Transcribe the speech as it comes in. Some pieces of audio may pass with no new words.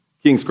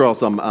King's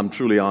Cross, I'm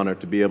truly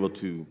honored to be able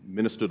to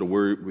minister the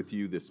word with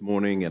you this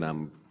morning, and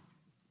I'm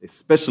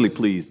especially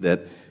pleased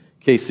that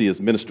Casey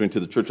is ministering to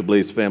the Church of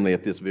Blaze family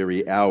at this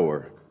very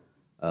hour.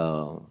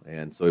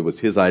 And so it was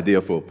his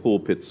idea for a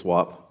pulpit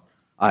swap.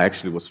 I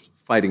actually was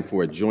fighting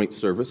for a joint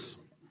service,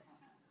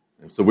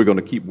 and so we're going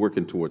to keep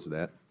working towards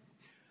that.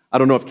 I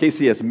don't know if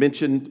Casey has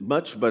mentioned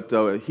much, but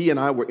he and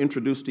I were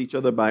introduced to each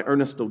other by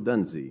Ernest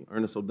O'Dunsey.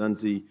 Ernest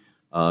O'Dunsey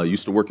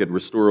used to work at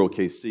Restore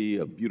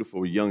OKC, a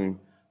beautiful young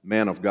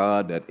man of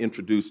God that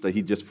introduced,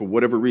 he just, for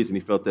whatever reason,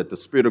 he felt that the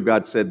Spirit of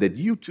God said that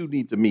you two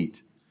need to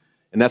meet.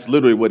 And that's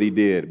literally what he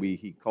did.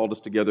 He called us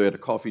together at a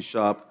coffee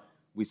shop.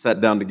 We sat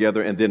down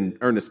together, and then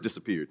Ernest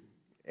disappeared.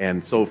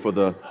 And so for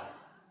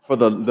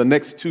the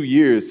next 2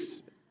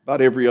 years, about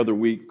every other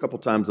week, a couple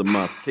times a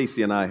month,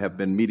 Casey and I have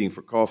been meeting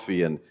for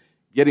coffee and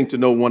getting to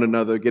know one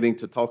another, getting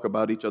to talk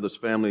about each other's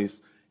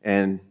families,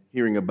 and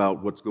hearing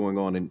about what's going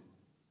on in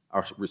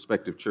our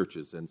respective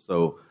churches. And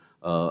so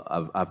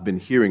I've been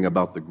hearing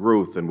about the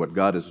growth and what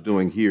God is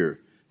doing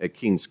here at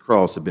King's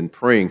Cross. I've been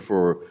praying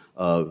for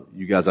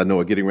you guys I know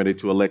are getting ready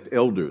to elect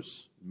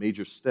elders,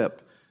 major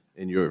step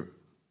in your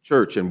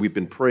church, and we've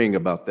been praying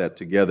about that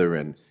together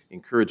and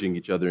encouraging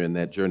each other in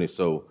that journey.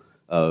 So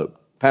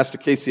Pastor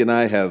Casey and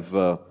I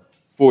have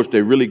forged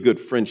a really good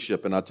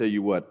friendship, and I'll tell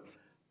you what,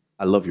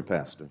 I love your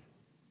pastor.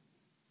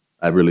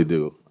 I really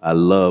do. I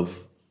love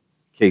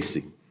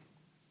Casey.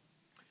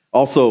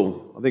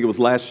 Also, I think it was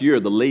last year,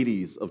 the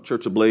ladies of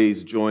Church of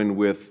Blaze joined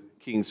with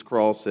King's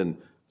Cross and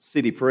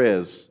City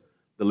Press,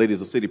 the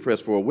ladies of City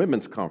Press, for a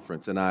women's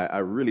conference. And I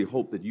really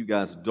hope that you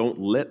guys don't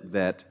let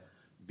that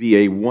be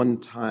a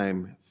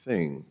one-time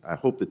thing. I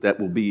hope that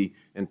will be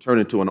and turn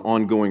into an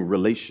ongoing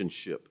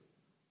relationship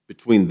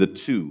between the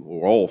two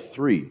or all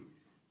three,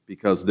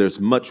 because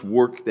there's much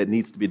work that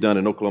needs to be done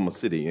in Oklahoma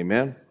City.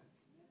 Amen?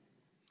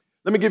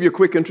 Let me give you a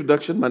quick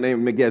introduction. My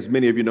name, as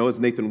many of you know, is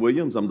Nathan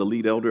Williams. I'm the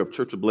lead elder of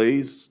Church of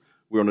Blaze.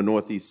 We're on the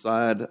northeast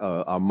side.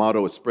 Our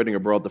motto is spreading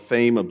abroad the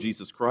fame of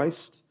Jesus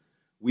Christ.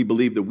 We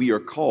believe that we are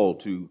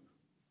called to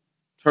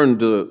turn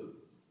the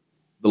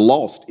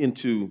lost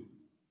into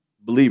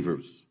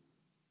believers,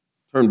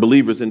 turn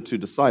believers into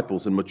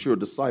disciples, and mature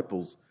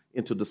disciples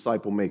into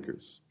disciple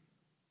makers.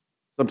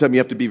 Sometimes you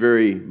have to be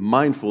very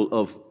mindful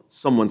of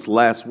someone's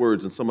last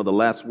words, and some of the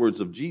last words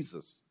of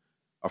Jesus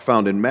are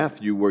found in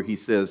Matthew, where he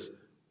says,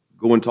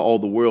 go into all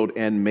the world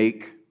and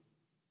make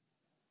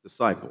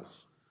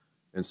disciples.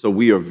 And so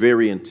we are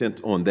very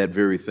intent on that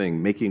very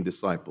thing, making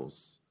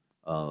disciples,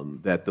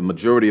 that the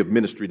majority of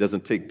ministry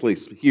doesn't take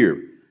place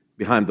here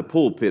behind the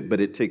pulpit, but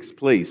it takes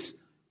place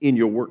in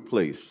your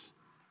workplace,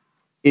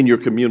 in your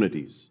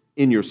communities,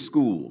 in your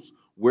schools,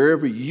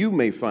 wherever you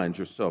may find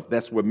yourself.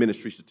 That's where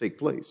ministry should take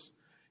place.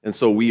 And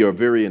so we are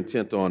very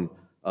intent on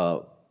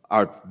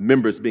our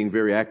members being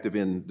very active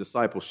in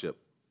discipleship.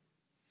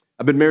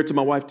 I've been married to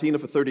my wife, Tina,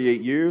 for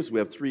 38 years. We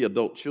have 3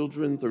 adult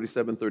children,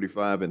 37,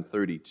 35, and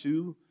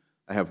 32.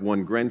 I have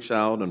 1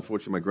 grandchild.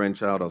 Unfortunately, my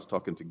grandchild, I was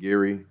talking to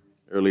Gary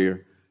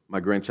earlier, my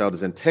grandchild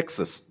is in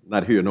Texas,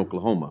 not here in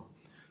Oklahoma.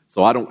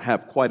 So I don't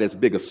have quite as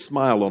big a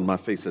smile on my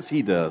face as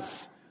he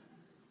does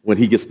when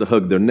he gets to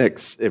hug their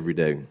necks every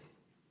day.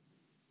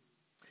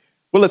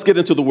 Well, let's get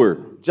into the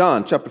word.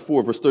 John chapter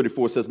 4, verse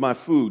 34 says,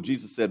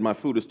 Jesus said, my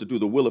food is to do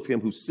the will of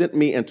him who sent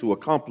me and to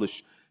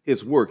accomplish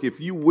his work. If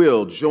you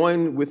will,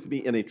 join with me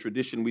in a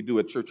tradition we do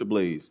at Church of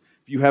Blaze.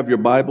 If you have your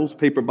Bibles,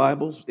 paper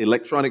Bibles,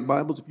 electronic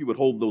Bibles, if you would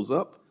hold those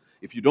up.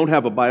 If you don't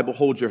have a Bible,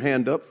 hold your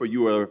hand up, for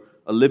you are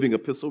a living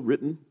epistle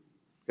written.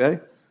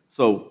 Okay?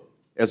 So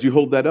as you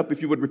hold that up,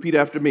 if you would repeat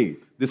after me,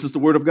 this is the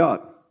word of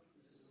God.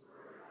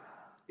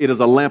 It is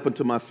a lamp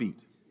unto my feet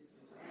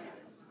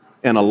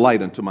and a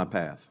light unto my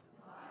path.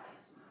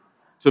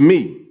 To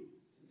me,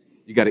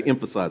 you got to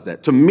emphasize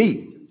that. To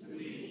me,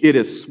 it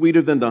is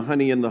sweeter than the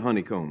honey in the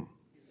honeycomb.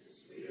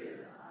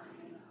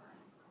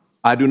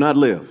 I do not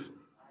live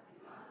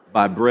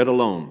by bread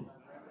alone,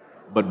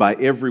 but by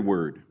every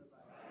word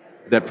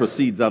that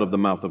proceeds out of the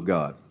mouth of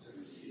God.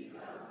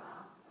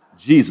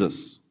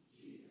 Jesus,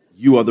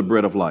 you are the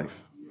bread of life.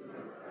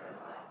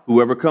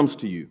 Whoever comes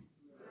to you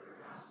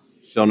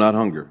shall not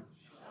hunger.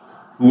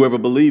 Whoever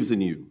believes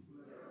in you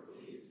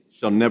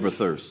shall never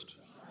thirst.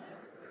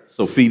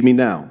 So feed me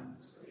now.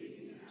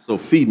 So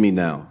feed me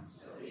now.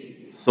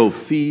 So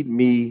feed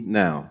me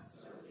now.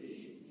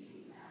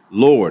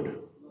 Lord,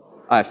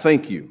 I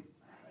thank you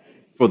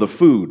for the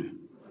food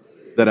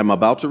that I'm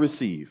about to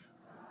receive.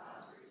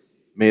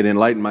 May it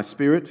enlighten my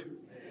spirit,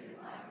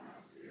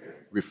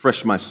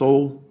 refresh my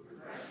soul,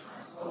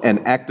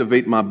 and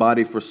activate my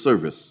body for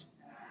service.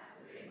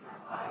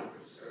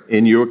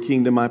 In your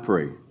kingdom I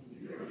pray.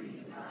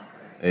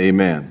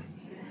 Amen.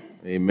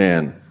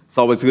 Amen. It's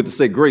always good to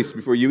say grace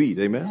before you eat.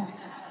 Amen.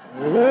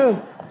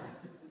 Amen.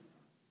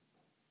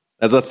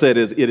 As I said,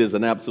 it is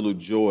an absolute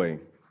joy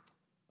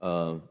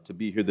to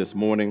be here this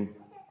morning.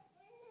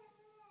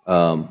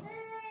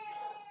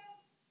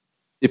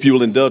 If you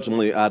will indulge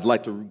me, I'd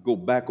like to go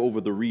back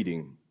over the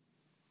reading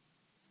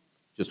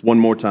just one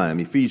more time.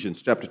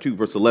 Ephesians chapter 2,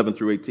 verse 11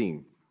 through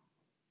 18.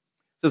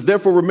 It says,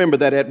 therefore remember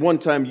that at one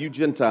time you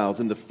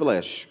Gentiles in the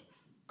flesh,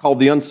 called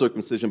the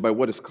uncircumcision by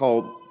what is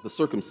called the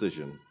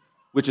circumcision,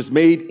 which is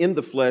made in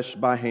the flesh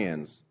by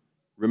hands.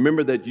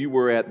 Remember that you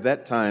were at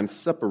that time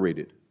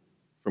separated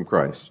from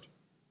Christ,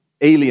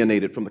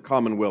 alienated from the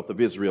commonwealth of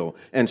Israel,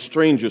 and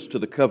strangers to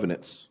the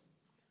covenants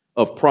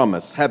of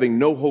promise, having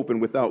no hope and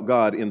without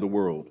God in the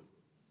world.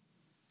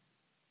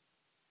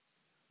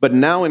 But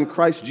now in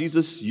Christ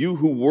Jesus, you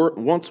who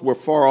once were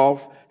far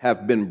off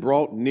have been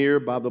brought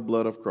near by the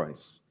blood of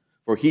Christ.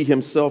 For he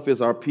himself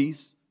is our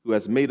peace, who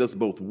has made us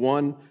both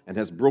one and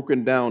has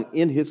broken down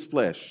in his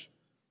flesh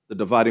the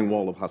dividing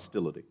wall of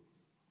hostility,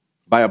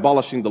 by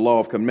abolishing the law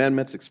of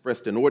commandments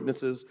expressed in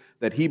ordinances,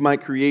 that he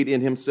might create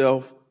in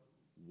himself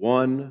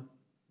one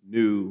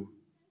new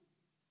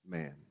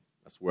man.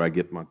 That's where I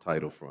get my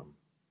title from.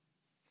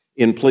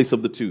 In place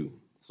of the two,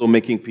 so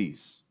making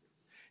peace,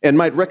 and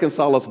might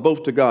reconcile us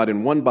both to God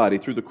in one body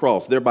through the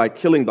cross, thereby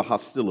killing the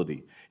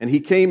hostility. And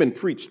he came and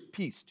preached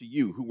peace to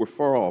you who were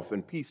far off,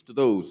 and peace to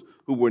those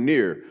who were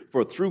near.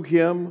 For through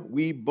him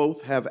we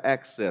both have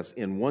access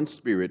in one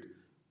spirit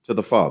to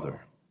the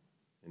Father.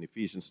 In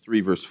Ephesians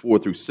 3, verse 4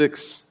 through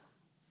 6,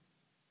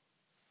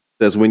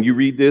 says, when you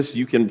read this,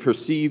 you can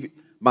perceive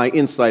my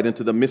insight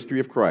into the mystery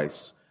of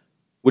Christ,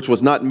 which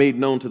was not made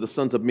known to the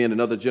sons of men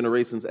in other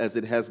generations, as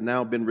it has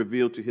now been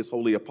revealed to his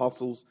holy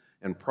apostles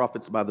and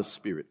prophets by the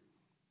Spirit.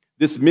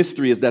 This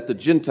mystery is that the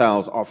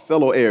Gentiles are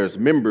fellow heirs,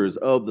 members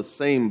of the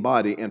same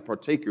body, and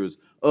partakers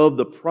of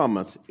the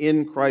promise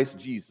in Christ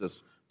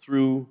Jesus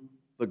through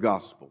the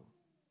gospel.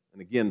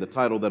 And again, the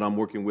title that I'm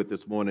working with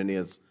this morning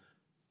is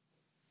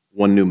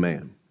One New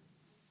Man.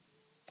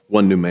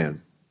 One New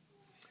Man.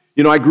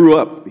 You know, I grew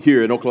up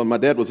here in Oklahoma. My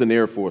dad was in the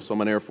Air Force, so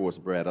I'm an Air Force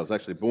brat. I was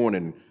actually born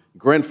in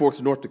Grand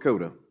Forks, North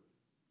Dakota.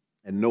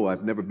 And no,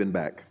 I've never been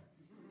back.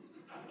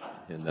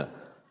 And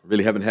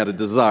really haven't had a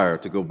desire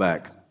to go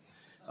back.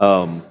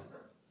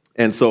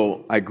 And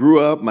so I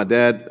grew up. My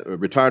dad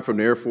retired from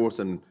the Air Force,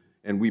 and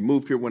we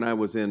moved here when I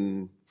was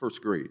in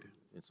first grade.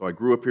 And so I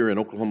grew up here in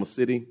Oklahoma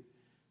City,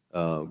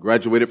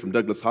 graduated from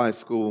Douglas High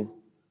School,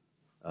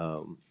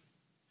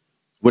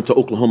 went to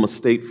Oklahoma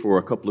State for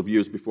a couple of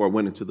years before I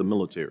went into the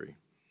military.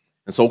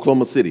 And so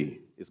Oklahoma City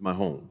is my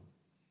home.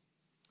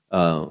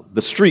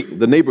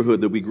 The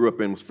neighborhood that we grew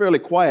up in was a fairly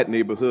quiet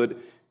neighborhood,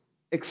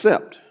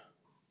 except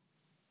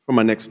for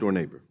my next door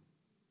neighbor.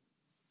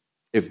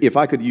 If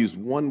I could use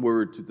one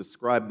word to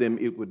describe them,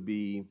 it would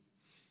be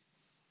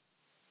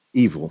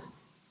evil.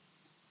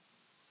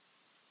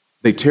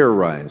 They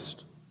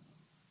terrorized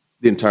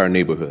the entire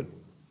neighborhood,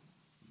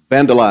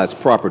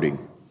 vandalized property.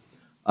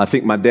 I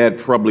think my dad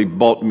probably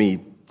bought me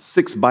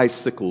 6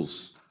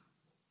 bicycles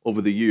over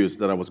the years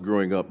that I was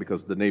growing up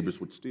because the neighbors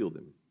would steal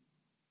them.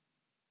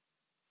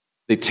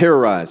 They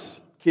terrorized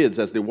kids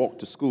as they walked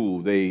to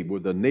school. They were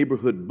the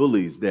neighborhood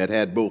bullies that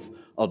had both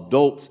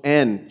adults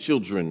and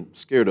children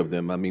scared of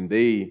them. I mean,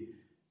 they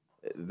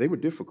were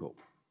difficult.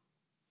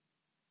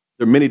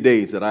 There are many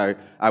days that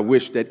I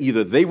wish that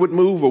either they would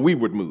move or we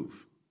would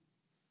move.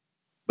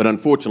 But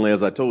unfortunately,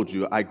 as I told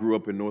you, I grew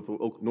up in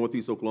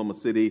northeast Oklahoma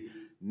City.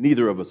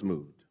 Neither of us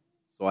moved.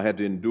 So I had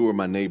to endure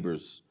my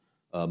neighbors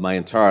my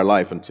entire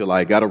life until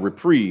I got a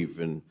reprieve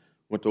and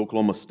went to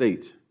Oklahoma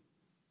State,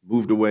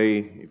 moved away.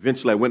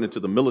 Eventually, I went into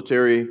the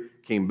military,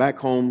 came back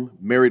home,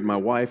 married my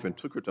wife, and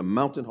took her to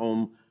Mountain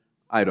Home,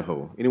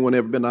 Idaho. Anyone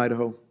ever been to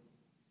Idaho?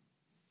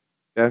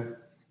 Okay?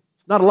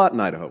 It's not a lot in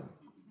Idaho.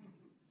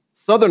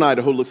 Southern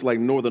Idaho looks like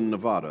northern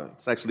Nevada.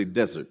 It's actually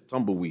desert,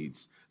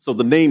 tumbleweeds. So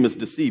the name is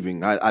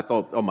deceiving. I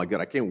thought, oh my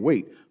God, I can't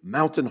wait.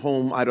 Mountain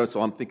Home, Idaho.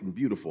 So I'm thinking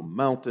beautiful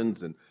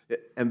mountains, and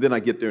then I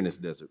get there and it's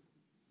desert.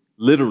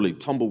 Literally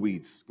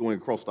tumbleweeds going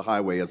across the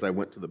highway as I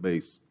went to the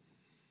base.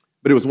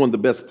 But it was one of the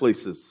best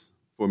places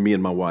for me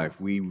and my wife.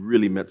 We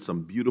really met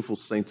some beautiful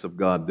saints of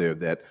God there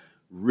that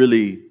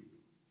really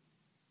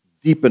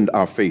deepened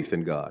our faith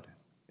in God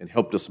and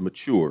helped us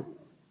mature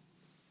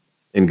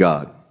in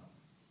God.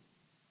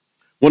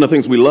 One of the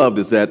things we loved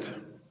is that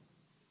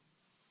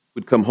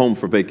we'd come home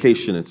for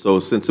vacation, and so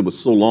since it was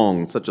so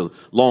long, such a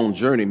long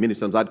journey, many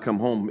times I'd come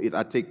home,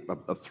 I'd take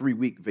a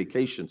 3-week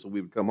vacation, so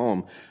we would come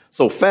home.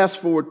 So fast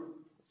forward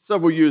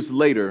several years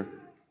later,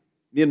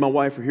 me and my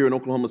wife are here in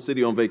Oklahoma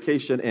City on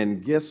vacation,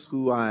 and guess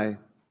who I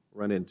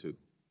run into?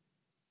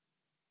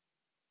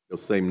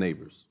 Those same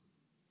neighbors.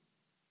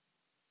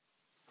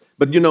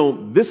 But you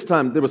know, this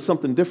time there was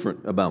something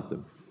different about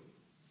them.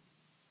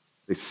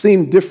 They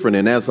seemed different,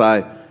 and as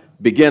I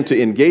began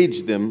to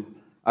engage them,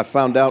 I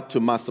found out, to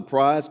my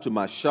surprise, to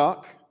my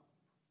shock,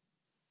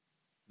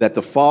 that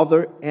the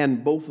father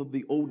and both of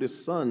the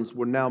oldest sons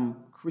were now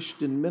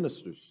Christian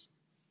ministers.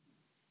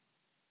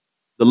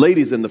 The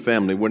ladies in the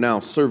family were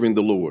now serving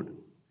the Lord.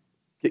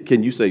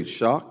 Can you say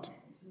shocked?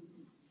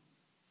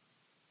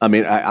 I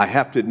mean, I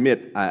have to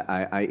admit,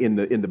 I in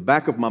the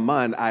back of my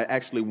mind, I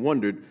actually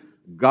wondered,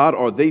 God,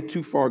 are they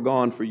too far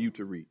gone for you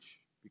to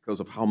reach because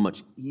of how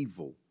much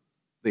evil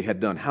they had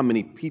done, how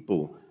many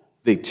people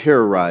they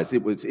terrorized?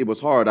 It was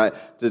hard.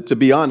 To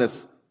be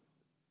honest,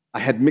 I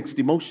had mixed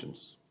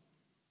emotions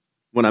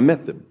when I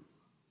met them.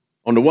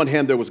 On the one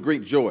hand, there was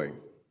great joy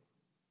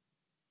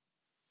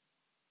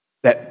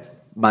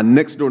That my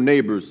next door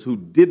neighbors who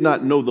did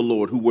not know the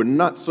Lord, who were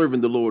not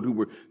serving the Lord, who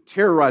were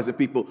terrorizing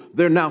people,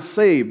 they're now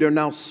saved. They're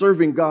now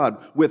serving God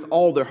with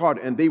all their heart,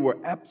 and they were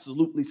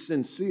absolutely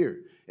sincere.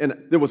 And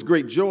there was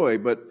great joy,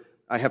 but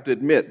I have to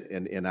admit,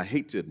 and I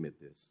hate to admit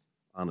this,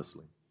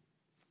 honestly,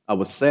 I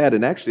was sad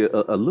and actually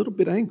a little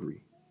bit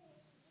angry.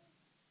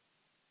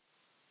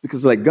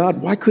 Because like,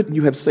 God, why couldn't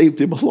you have saved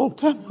him a long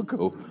time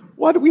ago?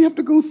 Why do we have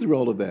to go through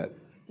all of that?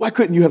 Why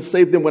couldn't you have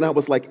saved them when I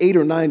was like 8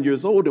 or 9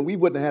 years old and we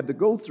wouldn't have had to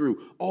go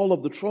through all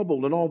of the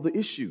trouble and all the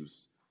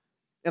issues?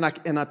 And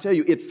I tell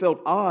you, it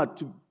felt odd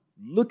to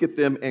look at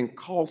them and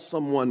call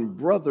someone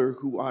brother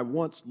who I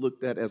once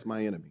looked at as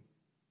my enemy.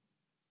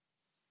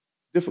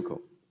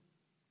 Difficult.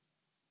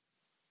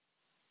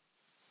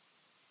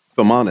 If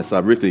I'm honest, I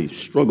really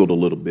struggled a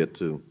little bit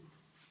to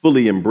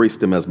fully embrace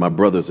them as my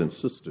brothers and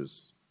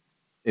sisters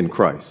in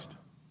Christ.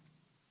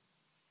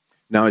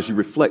 Now, as you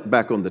reflect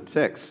back on the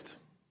text,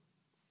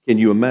 can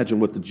you imagine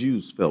what the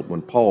Jews felt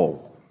when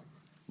Paul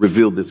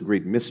revealed this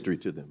great mystery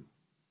to them?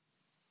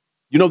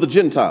 You know, the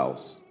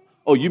Gentiles.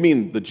 Oh, you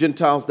mean the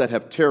Gentiles that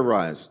have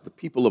terrorized the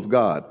people of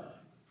God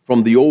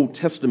from the Old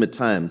Testament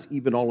times,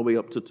 even all the way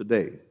up to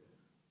today.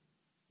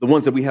 The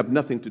ones that we have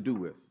nothing to do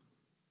with,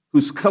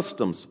 whose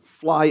customs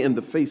fly in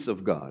the face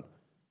of God,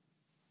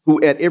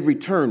 who at every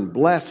turn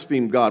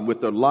blaspheme God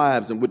with their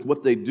lives and with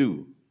what they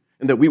do,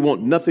 and that we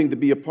want nothing to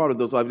be a part of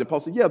those lives. And Paul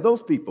said, yeah,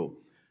 those people,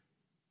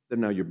 they're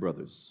now your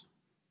brothers.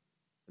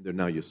 They're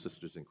now your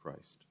sisters in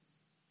Christ.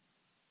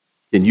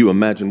 Can you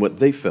imagine what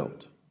they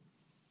felt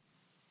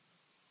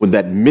when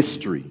that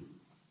mystery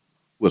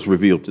was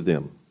revealed to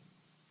them?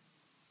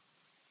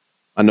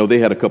 I know they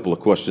had a couple of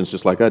questions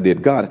just like I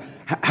did. God,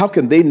 how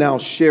can they now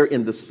share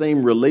in the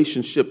same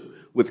relationship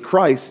with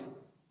Christ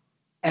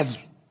as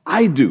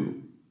I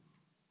do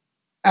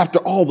after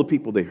all the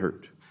people they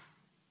hurt?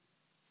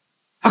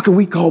 How can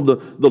we call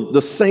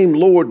the same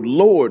Lord,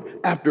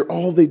 Lord, after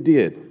all they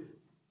did?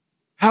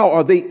 How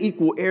are they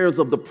equal heirs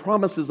of the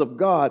promises of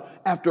God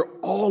after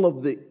all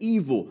of the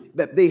evil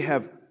that they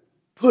have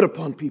put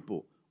upon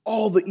people,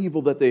 all the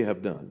evil that they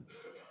have done?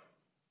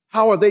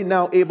 How are they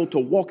now able to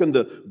walk in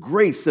the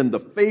grace and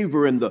the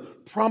favor and the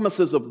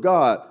promises of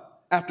God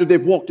after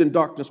they've walked in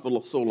darkness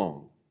for so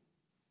long?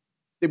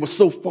 They were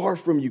so far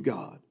from you,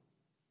 God,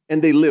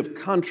 and they lived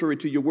contrary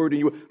to your word and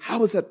your word.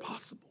 How is that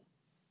possible?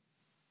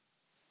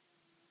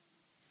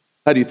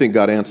 How do you think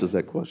God answers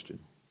that question?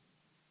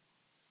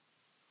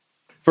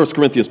 1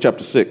 Corinthians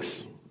chapter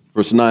 6,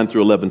 verse 9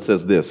 through 11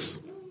 says this,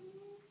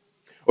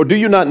 or do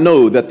you not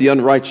know that the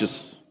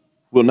unrighteous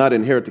will not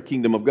inherit the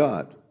kingdom of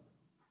God?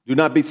 Do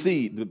not be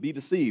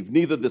deceived.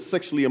 Neither the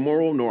sexually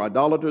immoral, nor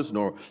idolaters,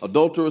 nor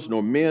adulterers,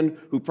 nor men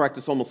who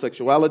practice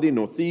homosexuality,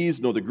 nor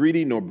thieves, nor the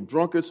greedy, nor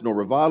drunkards, nor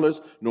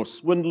revilers, nor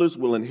swindlers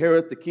will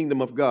inherit the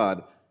kingdom of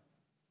God.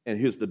 And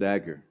here's the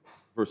dagger,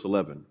 verse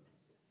 11.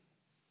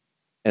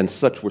 And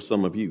such were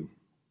some of you.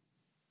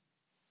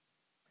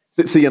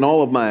 See, in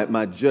all of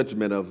my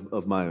judgment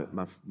of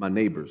my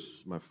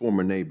neighbors, my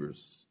former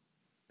neighbors,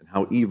 and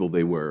how evil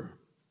they were,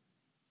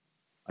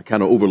 I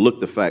kind of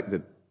overlooked the fact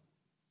that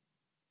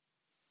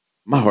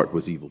my heart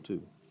was evil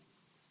too.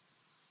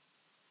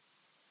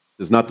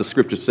 Does not the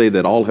scripture say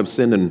that all have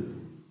sinned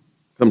and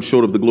come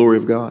short of the glory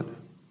of God?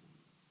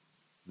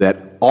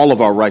 That all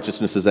of our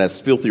righteousness is as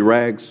filthy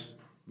rags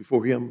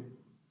before him?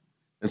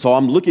 And so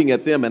I'm looking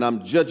at them and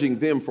I'm judging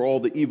them for all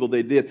the evil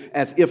they did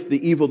as if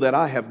the evil that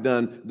I have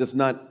done does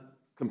not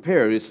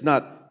compare. It's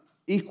not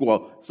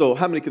equal. So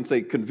how many can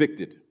say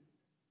convicted?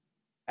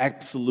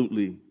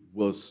 Absolutely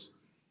was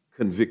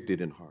convicted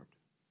in heart.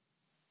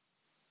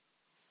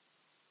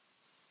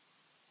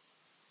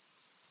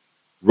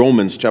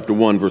 Romans chapter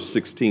 1 verse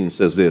 16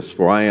 says this,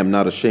 for I am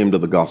not ashamed of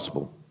the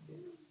gospel,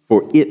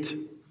 for it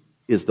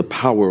is the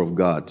power of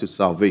God to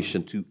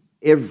salvation to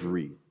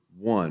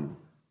everyone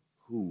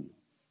who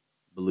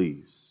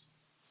believes,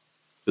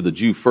 to the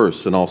Jew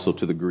first and also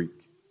to the Greek.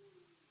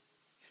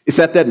 It's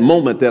at that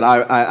moment that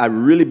I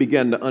really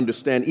began to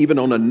understand, even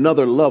on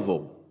another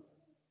level,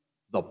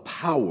 the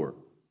power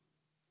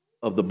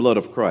of the blood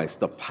of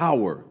Christ, the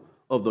power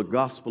of the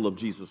gospel of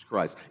Jesus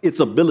Christ,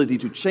 its ability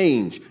to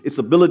change, its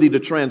ability to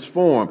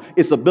transform,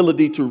 its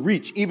ability to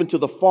reach even to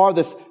the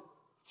farthest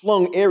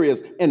flung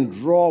areas and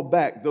draw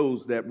back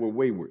those that were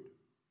wayward.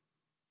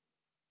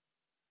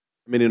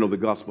 I mean, you know, the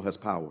gospel has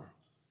power.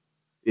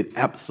 It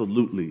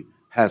absolutely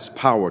has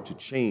power to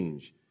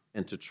change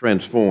and to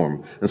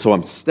transform. And so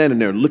I'm standing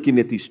there looking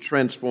at these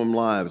transformed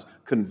lives,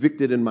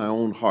 convicted in my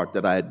own heart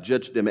that I had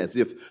judged them as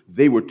if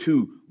they were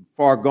too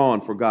far gone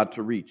for God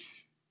to reach,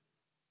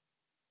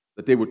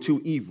 that they were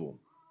too evil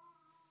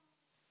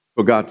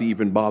for God to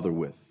even bother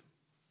with.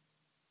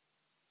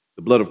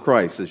 The blood of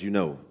Christ, as you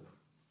know,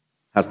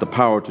 has the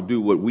power to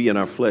do what we in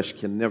our flesh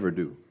can never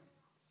do.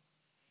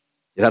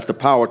 It has the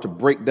power to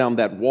break down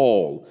that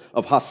wall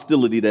of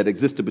hostility that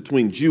existed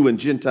between Jew and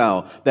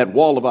Gentile, that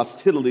wall of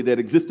hostility that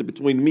existed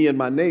between me and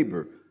my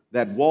neighbor,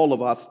 that wall of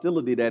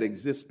hostility that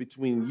exists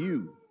between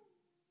you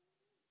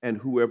and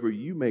whoever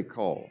you may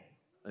call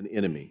an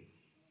enemy,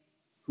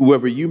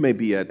 whoever you may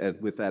be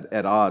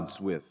at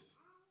odds with.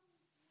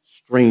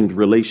 strained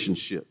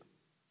relationship.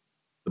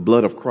 The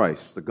blood of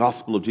Christ, the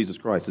gospel of Jesus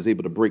Christ, is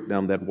able to break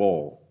down that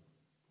wall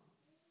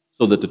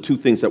so that the two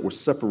things that were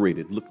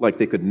separated, looked like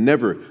they could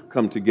never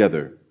come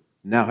together,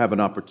 now have an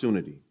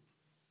opportunity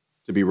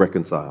to be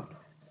reconciled.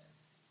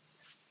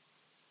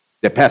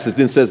 That passage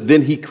then says,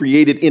 then he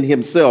created in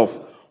himself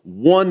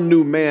one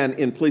new man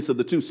in place of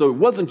the two. So it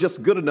wasn't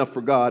just good enough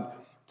for God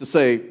to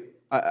say,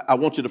 I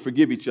want you to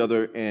forgive each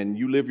other and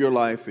you live your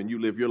life and you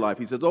live your life.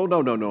 He says, oh,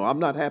 no, I'm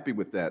not happy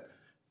with that.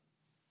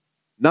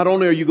 Not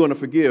only are you going to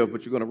forgive,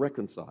 but you're going to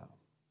reconcile.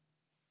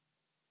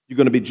 You're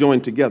going to be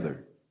joined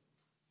together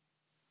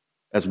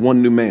as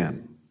one new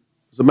man.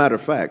 As a matter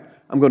of fact,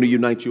 I'm going to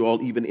unite you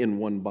all even in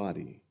one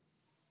body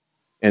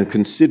and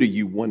consider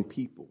you one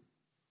people.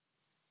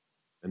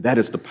 And that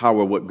is the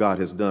power of what God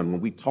has done.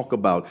 When we talk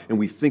about and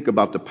we think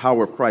about the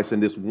power of Christ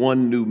and this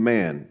one new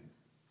man,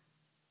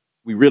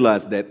 we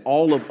realize that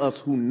all of us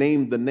who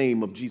name the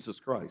name of Jesus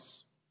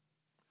Christ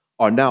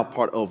are now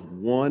part of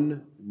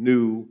one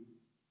new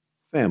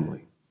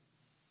family.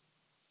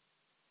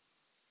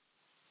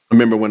 I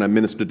remember when I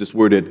ministered this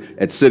word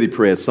at City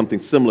Prayers, something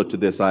similar to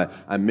this.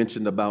 I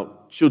mentioned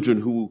about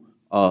children who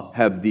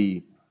have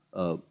the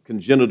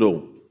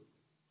congenital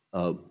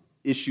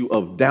issue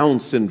of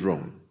Down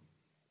syndrome,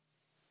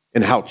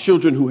 and how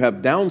children who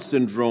have Down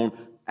syndrome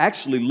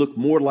actually look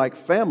more like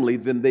family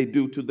than they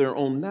do to their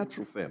own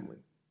natural family.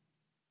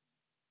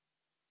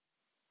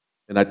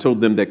 And I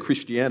told them that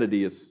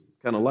Christianity is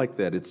kind of like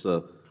that. It's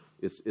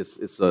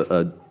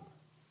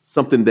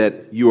something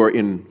that you are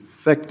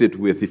infected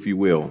with, if you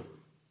will,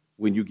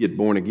 when you get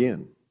born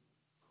again.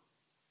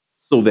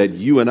 So that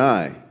you and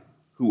I,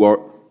 who are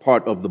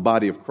part of the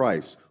body of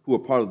Christ, who are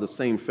part of the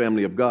same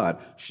family of God,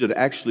 should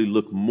actually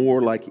look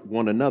more like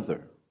one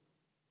another.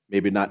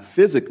 Maybe not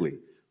physically,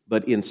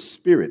 but in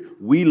spirit.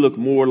 We look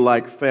more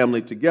like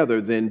family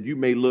together than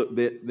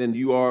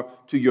you are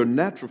to your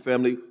natural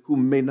family who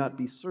may not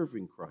be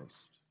serving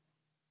Christ.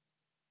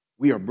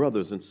 We are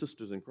brothers and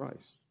sisters in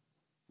Christ.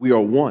 We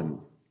are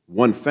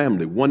one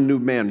family, one new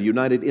man,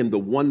 united in the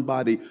one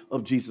body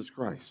of Jesus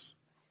Christ.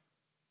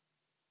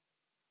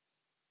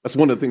 That's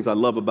one of the things I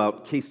love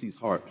about Casey's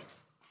heart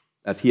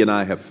as he and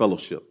I have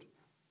fellowshiped,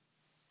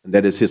 and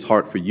that is his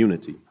heart for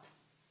unity.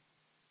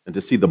 And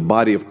to see the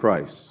body of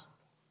Christ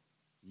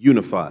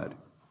unified,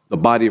 the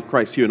body of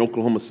Christ here in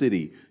Oklahoma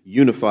City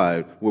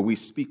unified, where we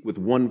speak with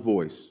one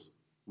voice,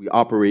 we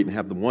operate and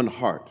have the one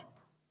heart,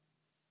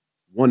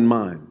 one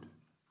mind,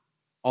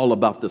 all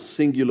about the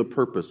singular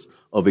purpose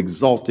of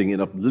exalting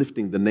and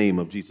uplifting the name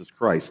of Jesus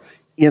Christ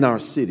in our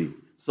city,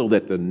 so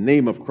that the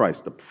name of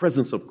Christ, the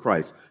presence of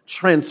Christ,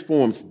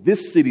 transforms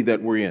this city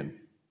that we're in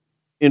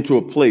into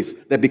a place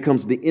that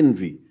becomes the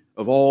envy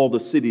of all the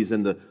cities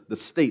and the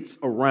states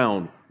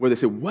around, where they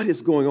say, what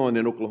is going on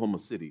in Oklahoma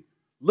City?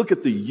 Look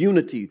at the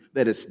unity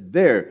that is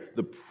there.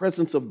 The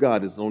presence of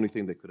God is the only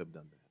thing that could have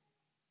done that.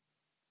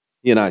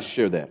 He and I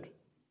share that.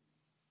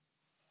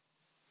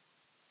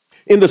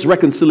 In this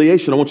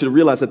reconciliation, I want you to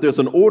realize that there's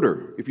an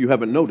order, if you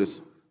haven't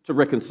noticed, to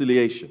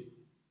reconciliation.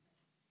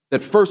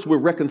 That first we're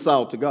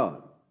reconciled to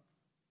God.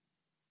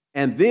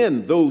 And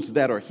then those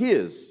that are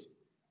His,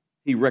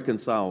 He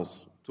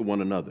reconciles to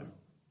one another.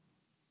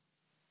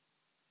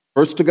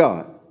 First to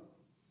God.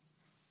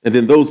 And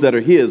then those that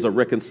are His are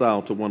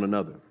reconciled to one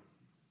another.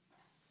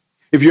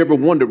 If you ever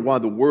wondered why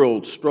the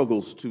world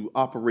struggles to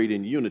operate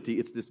in unity,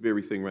 it's this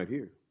very thing right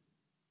here.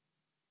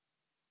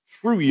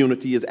 True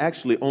unity is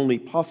actually only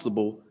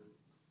possible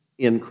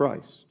in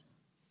Christ.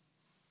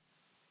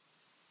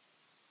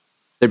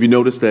 Have you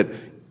noticed that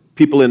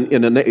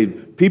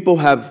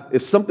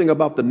it's something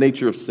about the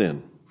nature of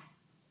sin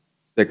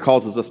that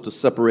causes us to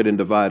separate and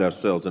divide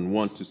ourselves and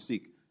want to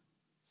seek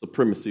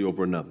supremacy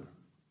over another?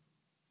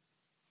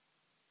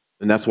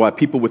 And that's why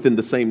people within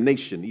the same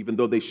nation, even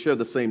though they share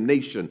the same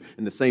nation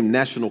and the same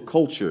national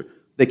culture,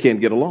 they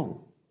can't get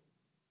along.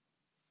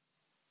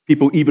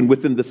 People even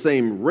within the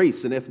same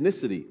race and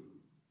ethnicity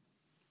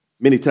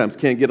many times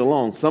can't get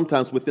along,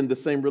 sometimes within the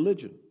same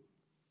religion.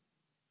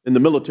 In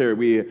the military,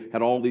 we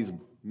had all these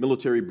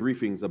military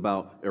briefings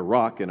about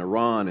Iraq and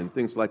Iran and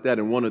things like that.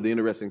 And one of the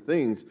interesting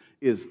things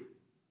is,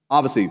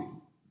 obviously,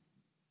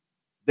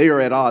 they are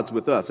at odds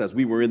with us as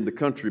we were in the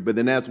country. But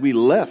then as we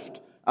left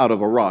out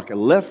of Iraq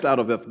and left out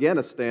of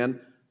Afghanistan,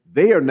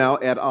 they are now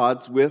at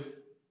odds with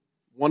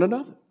one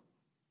another.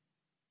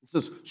 It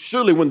says,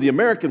 surely when the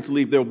Americans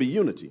leave, there will be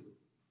unity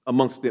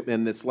amongst them.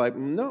 And it's like,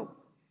 no,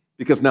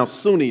 because now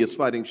Sunni is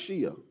fighting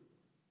Shia.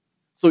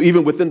 So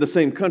even within the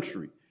same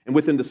country and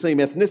within the same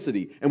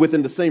ethnicity and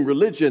within the same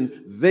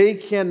religion, they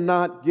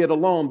cannot get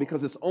along,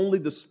 because it's only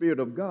the Spirit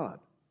of God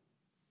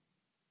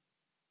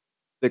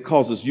that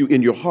causes you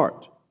in your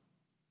heart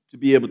to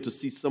be able to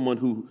see someone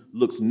who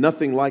looks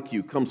nothing like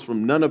you, comes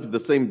from none of the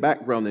same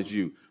background as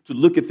you, to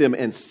look at them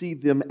and see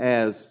them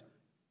as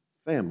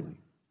family,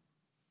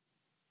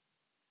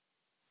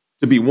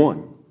 to be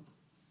one.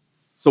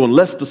 So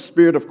unless the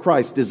Spirit of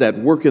Christ is at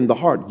work in the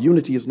heart,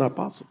 unity is not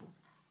possible.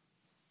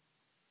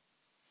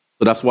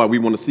 So that's why we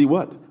want to see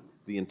what?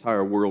 The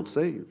entire world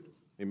saved.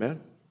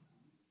 Amen?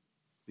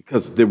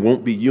 because there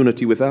won't be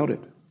unity without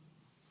it.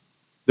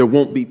 There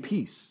won't be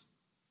peace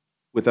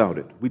without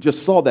it. We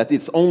just saw that.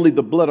 It's only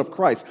the blood of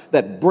Christ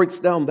that breaks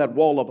down that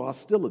wall of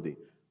hostility.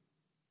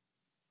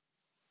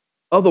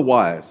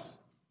 Otherwise,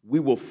 we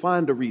will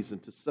find a reason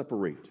to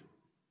separate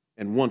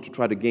and one to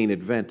try to gain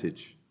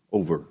advantage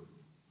over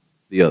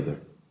the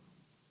other.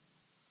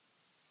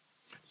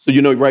 So,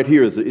 right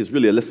here is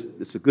really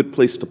it's a good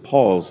place to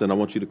pause, and I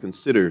want you to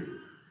consider,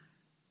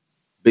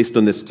 based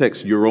on this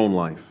text, your own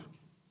life.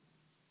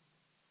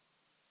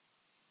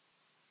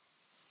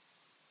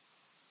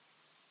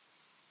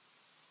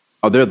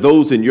 Are there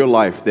those in your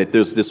life that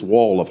there's this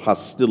wall of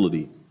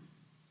hostility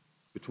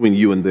between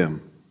you and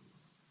them?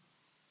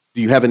 Do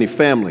you have any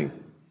family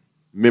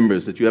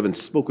members that you haven't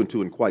spoken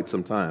to in quite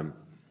some time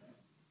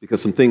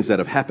because some things that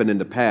have happened in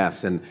the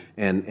past and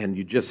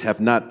you just have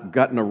not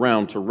gotten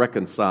around to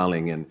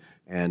reconciling,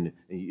 and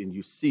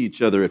you see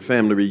each other at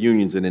family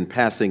reunions and in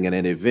passing and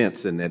at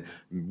events and at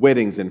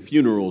weddings and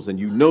funerals, and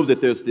you know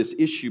that there's this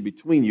issue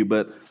between you,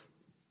 but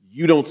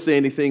you don't say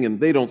anything and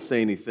they don't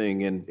say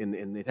anything,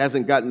 and it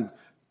hasn't gotten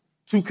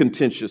too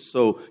contentious,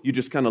 so you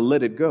just kind of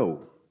let it go.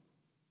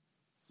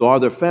 So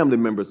are there family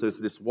members, there's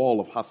this wall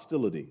of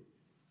hostility?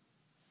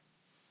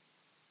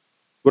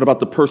 What about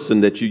the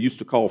person that you used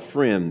to call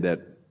friend that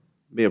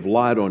may have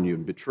lied on you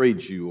and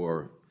betrayed you,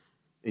 or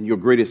in your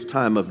greatest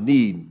time of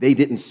need, they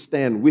didn't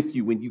stand with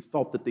you when you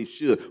thought that they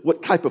should?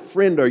 What type of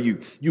friend are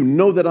you? You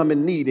know that I'm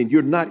in need and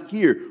you're not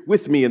here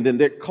with me, and then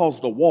that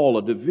caused a wall,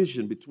 a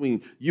division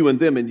between you and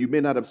them, and you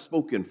may not have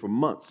spoken for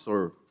months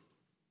or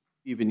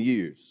even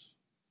years.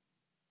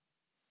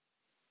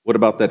 What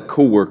about that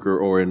coworker,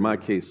 or in my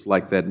case,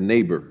 like that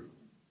neighbor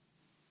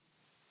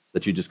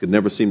that you just could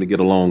never seem to get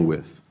along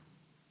with?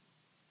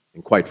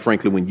 And quite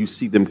frankly, when you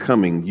see them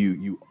coming,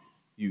 you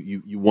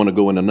want to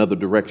go in another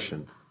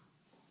direction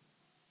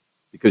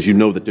because you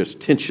know that there's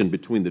tension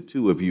between the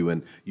two of you,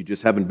 and you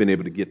just haven't been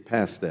able to get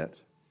past that.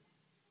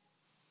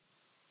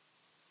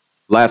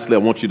 Lastly, I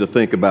want you to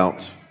think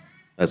about,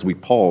 as we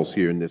pause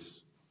here in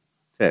this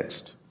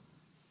text,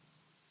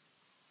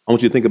 I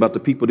want you to think about the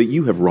people that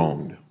you have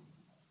wronged,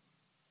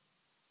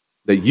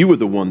 that you were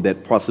the one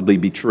that possibly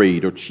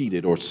betrayed or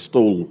cheated or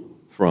stole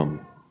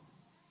from,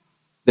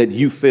 that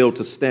you failed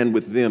to stand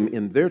with them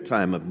in their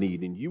time of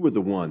need, and you were the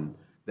one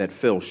that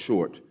fell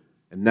short.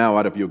 And now,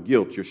 out of your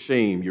guilt, your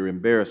shame, your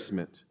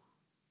embarrassment,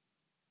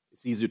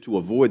 it's easier to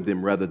avoid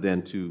them rather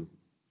than to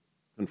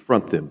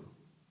confront them.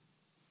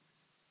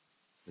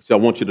 So I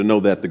want you to know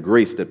that the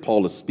grace that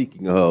Paul is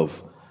speaking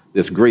of,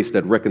 this grace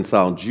that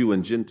reconciled Jew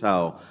and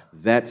Gentile,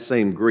 that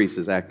same grace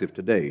is active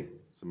today.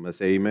 Somebody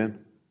say amen.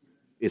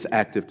 It's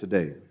active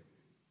today.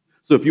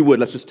 So if you would,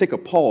 let's just take a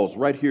pause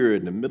right here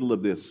in the middle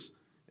of this,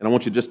 and I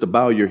want you just to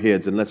bow your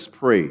heads and let's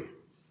pray.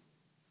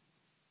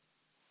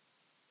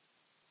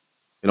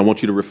 And I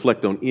want you to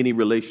reflect on any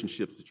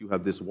relationships that you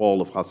have this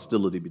wall of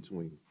hostility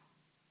between.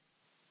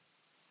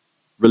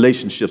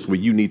 Relationships where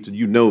you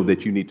know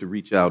that you need to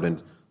reach out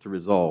and to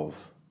resolve.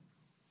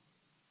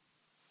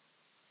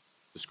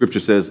 The scripture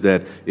says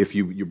that if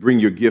you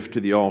bring your gift to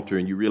the altar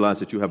and you realize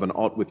that you have an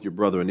ought with your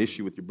brother, an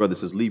issue with your brother, it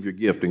says leave your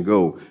gift and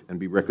go and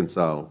be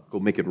reconciled.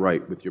 Go make it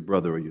right with your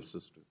brother or your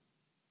sister.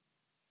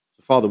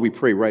 So Father, we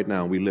pray right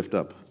now, we lift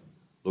up,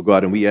 Lord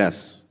God, and we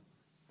ask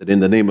that in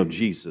the name of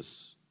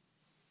Jesus,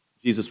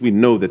 we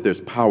know that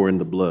there's power in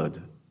the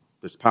blood.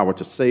 There's power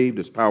to save,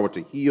 there's power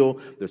to heal,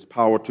 there's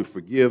power to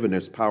forgive, and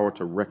there's power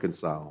to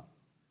reconcile.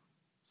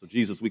 So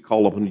Jesus, we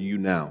call upon you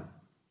now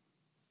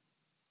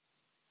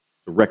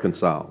to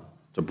reconcile,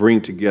 to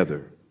bring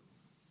together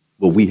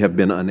what we have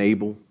been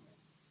unable,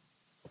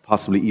 or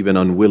possibly even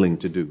unwilling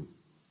to do.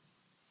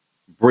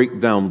 Break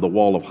down the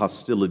wall of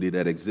hostility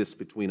that exists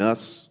between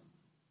us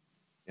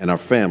and our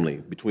family,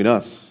 between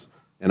us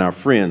and our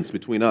friends,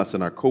 between us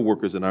and our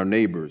coworkers and our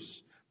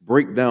neighbors.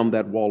 Break down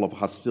that wall of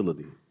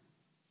hostility.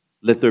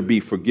 Let there be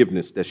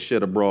forgiveness that's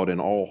shed abroad in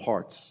all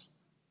hearts.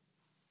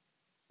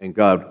 And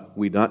God,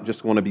 we not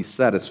just want to be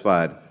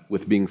satisfied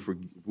with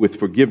with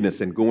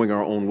forgiveness and going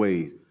our own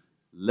way.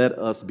 Let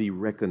us be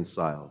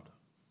reconciled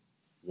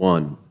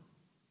one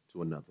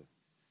to another.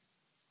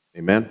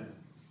 Amen?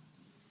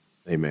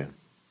 Amen.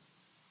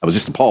 I was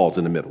just a pause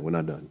in the middle. We're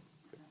not done.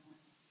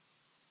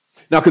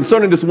 Now,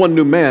 concerning this one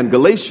new man,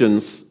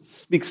 Galatians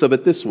speaks of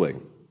it this way.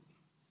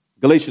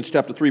 Galatians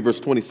chapter 3, verse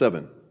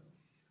 27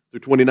 through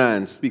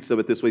 29 speaks of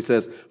it this way. It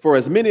says, "For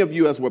as many of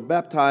you as were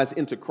baptized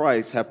into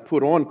Christ have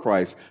put on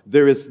Christ,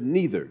 there is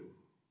neither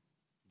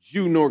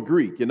Jew nor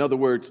Greek." In other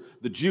words,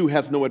 the Jew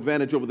has no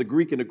advantage over the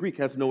Greek, and the Greek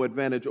has no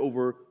advantage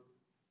over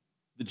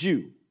the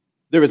Jew.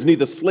 There is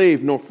neither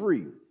slave nor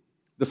free.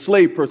 The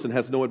slave person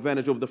has no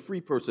advantage over the free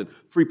person.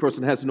 Free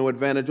person has no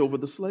advantage over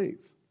the slave.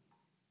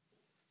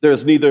 There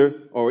is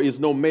neither or is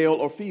no male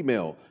or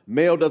female.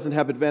 Male doesn't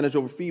have advantage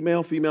over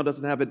female. Female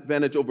doesn't have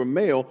advantage over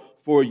male.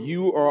 For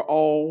you are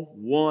all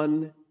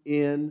one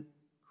in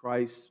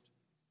Christ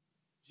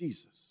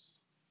Jesus.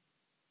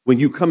 When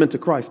you come into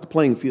Christ, the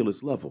playing field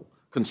is level.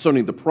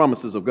 concerning the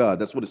promises of God.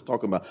 That's what it's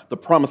talking about, the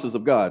promises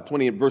of God.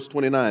 Verse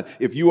 29,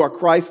 if you are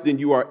Christ, then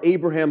you are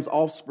Abraham's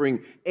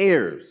offspring,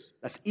 heirs.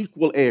 That's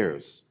equal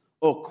heirs,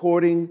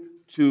 according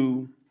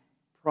to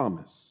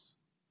promise.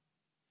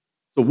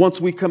 So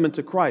once we come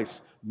into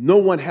Christ, no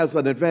one has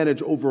an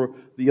advantage over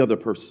the other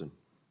person.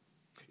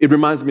 It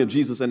reminds me of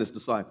Jesus and his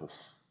disciples.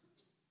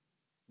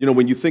 You know,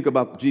 when you think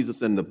about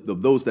Jesus and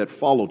those that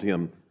followed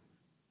him,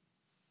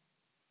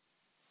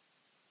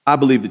 I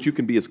believe that you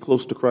can be as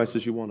close to Christ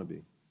as you want to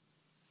be.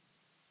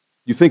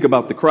 You think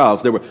about the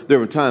crowds. There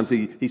were times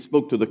he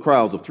spoke to the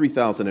crowds of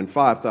 3,000 and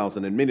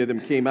 5,000, and many of them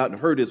came out and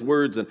heard his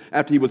words, and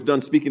after he was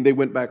done speaking, they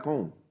went back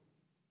home.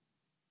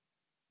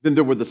 Then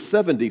there were the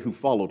 70 who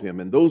followed him,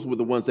 and those were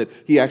the ones that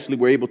he actually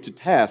were able to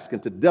task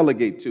and to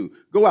delegate to.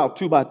 Go out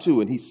 2 by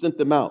 2, and he sent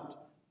them out.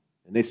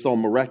 And they saw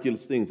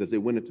miraculous things as they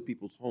went into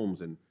people's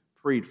homes and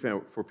prayed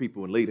for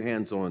people and laid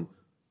hands on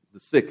the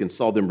sick and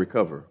saw them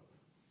recover.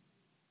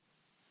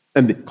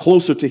 And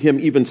closer to him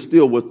even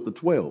still was the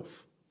 12,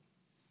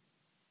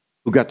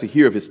 who got to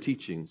hear of his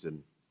teachings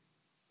and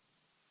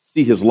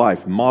see his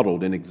life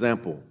modeled and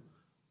example.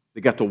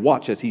 They got to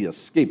watch as he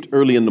escaped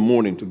early in the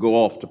morning to go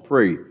off to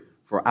pray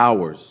for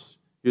hours.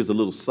 Here's a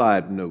little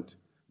side note.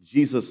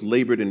 Jesus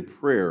labored in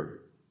prayer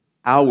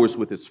hours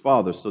with his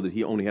Father so that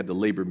he only had to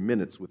labor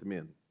minutes with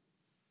men.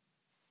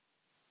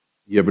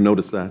 You ever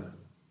notice that?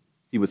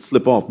 He would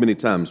slip off many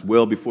times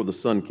well before the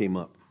sun came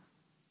up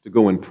to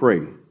go and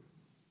pray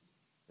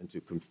and to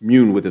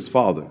commune with his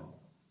Father.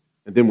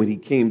 And then when he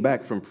came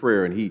back from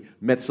prayer and he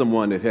met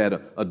someone that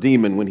had a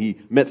demon, when he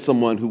met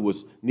someone who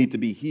need to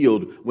be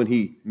healed, when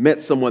he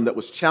met someone that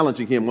was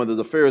challenging him, whether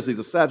the Pharisees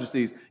or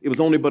Sadducees, it was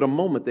only but a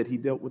moment that he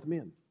dealt with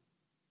men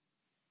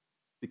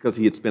because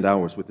he had spent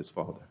hours with his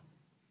Father.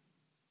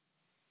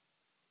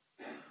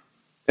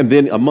 And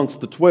then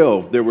amongst the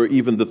 12, there were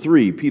even the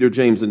 3, Peter,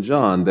 James, and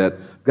John,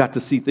 that got to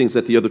see things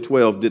that the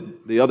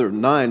other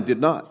 9 did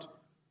not.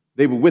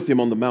 They were with him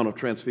on the Mount of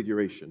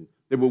Transfiguration.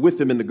 They were with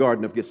him in the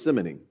Garden of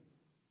Gethsemane.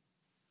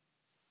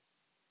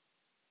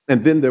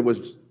 And then there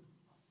was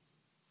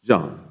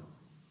John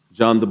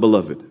the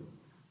beloved,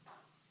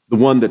 the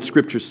one that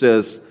Scripture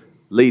says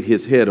laid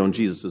his head on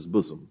Jesus'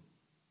 bosom,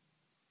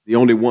 the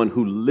only one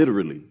who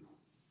literally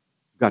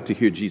got to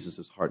hear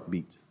Jesus'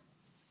 heartbeat.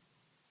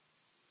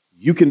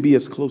 You can be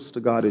as close to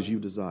God as you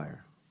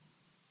desire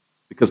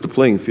because the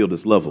playing field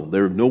is level.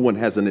 No one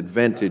has an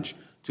advantage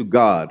to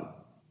God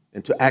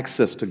and to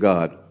access to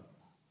God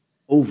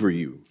over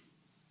you,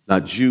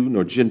 not Jew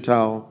nor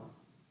Gentile,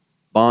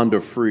 bond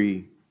or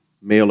free,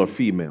 male or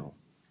female,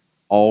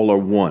 all are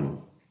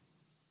one,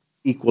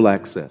 equal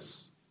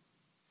access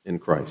in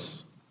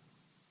Christ.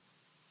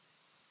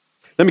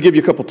 Let me give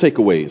you a couple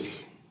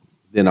takeaways,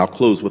 then I'll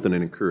close with an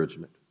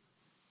encouragement.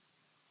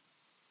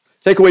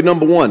 Takeaway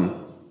number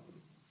 1,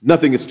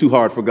 nothing is too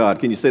hard for God.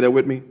 Can you say that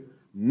with me?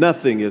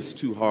 Nothing is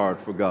too hard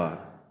for God.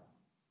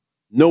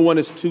 No one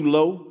is too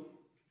low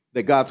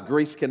that God's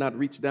grace cannot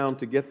reach down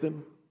to get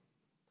them.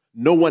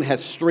 No one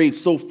has strayed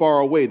so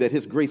far away that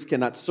his grace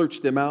cannot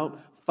search them out,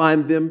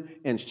 find them,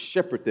 and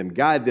shepherd them,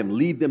 guide them,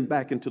 lead them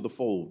back into the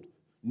fold.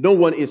 No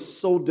one is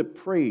so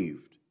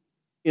depraved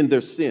in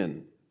their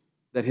sin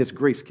that his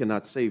grace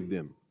cannot save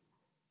them.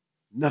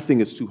 Nothing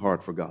is too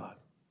hard for God.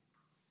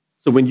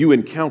 So when you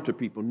encounter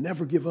people,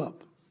 never give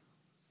up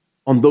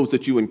on those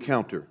that you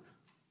encounter.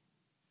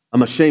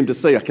 I'm ashamed to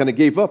say I kind of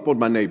gave up on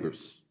my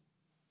neighbors.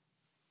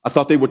 I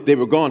thought they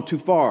were gone too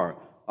far.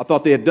 I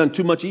thought they had done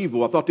too much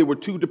evil. I thought they were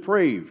too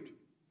depraved.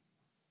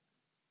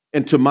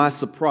 And to my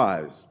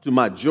surprise, to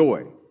my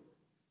joy,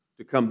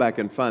 to come back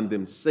and find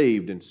them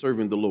saved and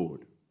serving the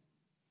Lord.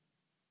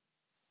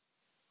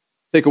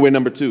 Takeaway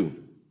number 2.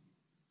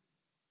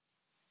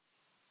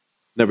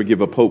 Never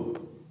give up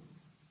hope.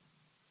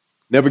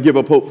 Never give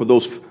up hope for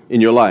those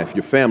in your life,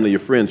 your family, your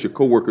friends, your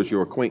coworkers,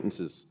 your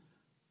acquaintances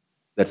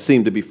that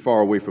seem to be far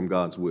away from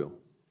God's will.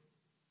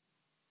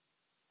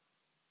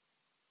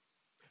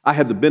 I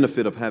had the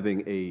benefit of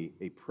having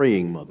a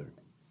praying mother.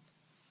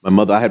 My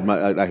mother, I had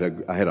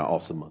an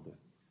awesome mother.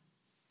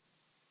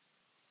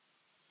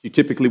 She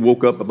typically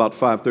woke up about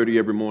 5:30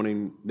 every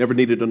morning, never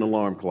needed an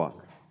alarm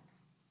clock.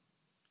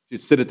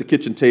 She'd sit at the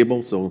kitchen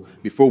table, so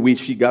before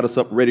she got us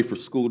up ready for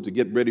school, to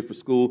get ready for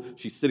school,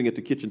 she's sitting at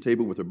the kitchen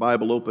table with her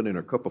Bible open and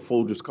her cup of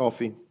Folgers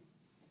coffee,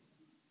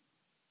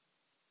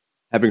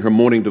 having her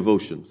morning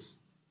devotions.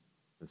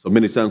 And so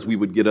many times we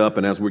would get up,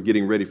 and as we're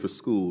getting ready for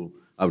school,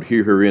 I would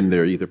hear her in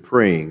there either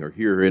praying or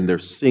hear her in there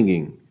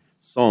singing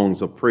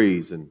songs of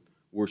praise and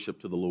worship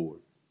to the Lord.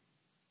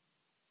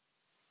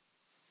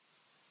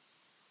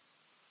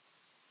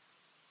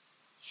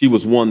 She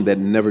was one that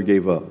never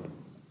gave up.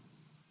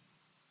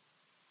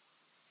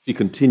 She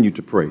continued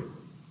to pray.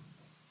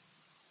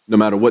 No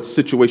matter what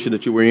situation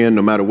that you were in,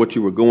 no matter what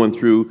you were going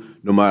through,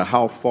 no matter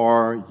how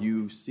far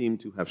you seemed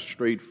to have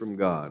strayed from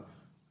God,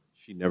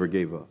 she never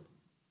gave up.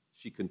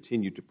 She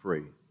continued to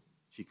pray.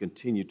 She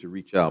continued to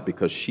reach out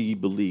because she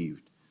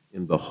believed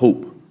in the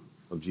hope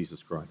of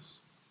Jesus Christ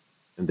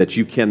and that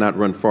you cannot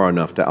run far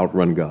enough to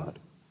outrun God.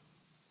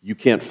 You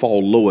can't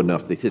fall low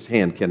enough that his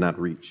hand cannot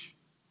reach.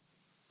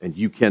 And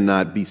you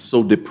cannot be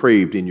so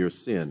depraved in your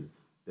sin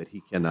that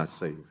he cannot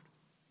save.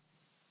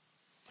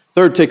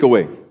 Third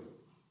takeaway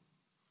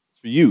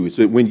for you is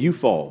that when you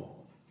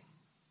fall,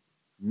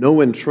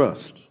 know and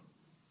trust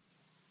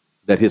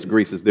that his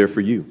grace is there for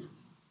you.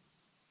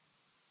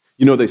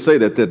 You know, they say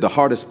that the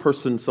hardest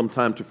person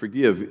sometimes to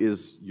forgive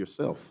is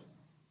yourself.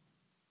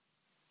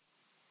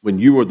 When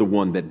you are the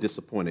one that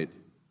disappointed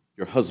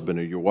your husband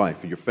or your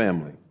wife or your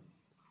family,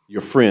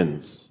 your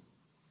friends,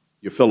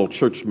 your fellow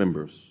church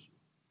members,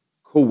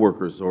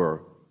 co-workers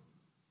or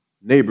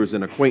neighbors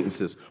and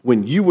acquaintances,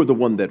 when you were the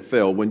one that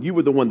fell, when you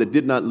were the one that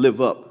did not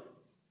live up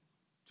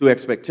to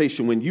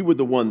expectation, when you were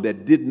the one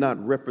that did not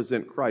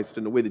represent Christ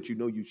in the way that you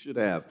know you should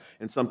have,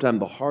 and sometimes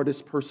the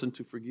hardest person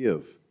to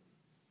forgive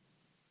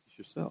is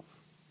yourself.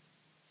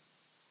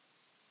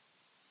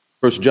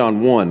 1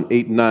 John 1,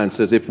 8 and 9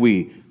 says, if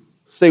we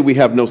say we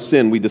have no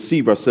sin, we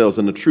deceive ourselves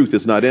and the truth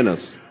is not in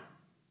us.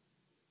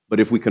 But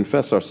if we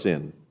confess our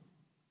sin,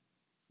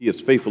 he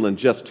is faithful and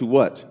just to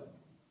what?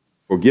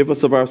 Forgive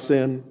us of our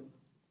sin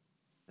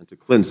and to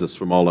cleanse us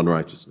from all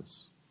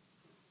unrighteousness.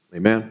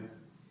 Amen?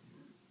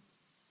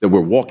 That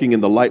we're walking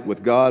in the light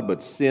with God,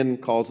 but sin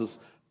causes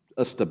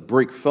us to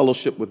break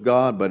fellowship with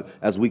God. But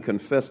as we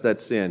confess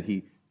that sin,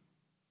 he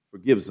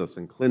forgives us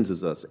and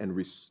cleanses us and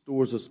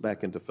restores us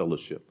back into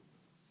fellowship.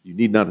 You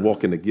need not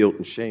walk into guilt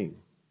and shame,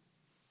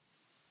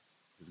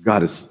 because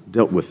God has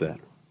dealt with that.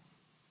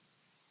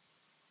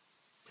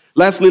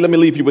 Lastly, let me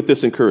leave you with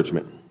this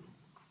encouragement.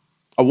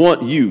 I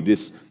want you,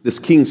 this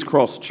King's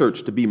Cross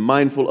Church, to be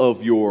mindful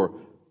of your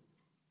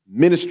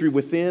ministry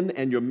within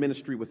and your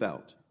ministry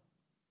without.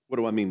 What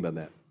do I mean by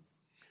that?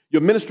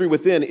 Your ministry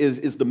within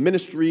is the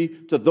ministry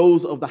to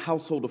those of the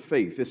household of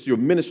faith. It's your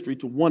ministry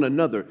to one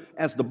another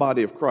as the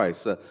body of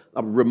Christ.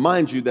 I'll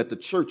remind you that the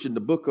church in the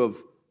book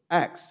of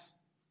Acts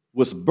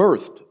was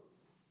birthed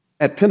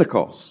at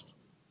Pentecost.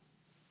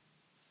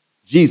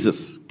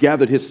 Jesus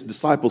gathered his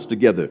disciples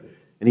together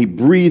and he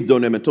breathed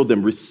on them and told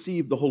them,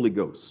 receive the Holy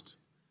Ghost.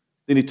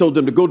 Then he told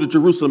them to go to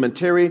Jerusalem and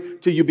tarry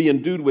till you be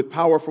endued with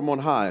power from on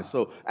high.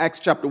 So Acts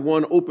chapter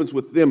 1 opens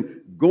with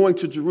them going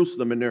to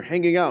Jerusalem and they're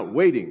hanging out,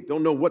 waiting,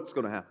 don't know what's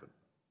going to happen.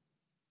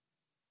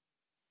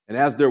 And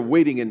as they're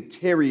waiting and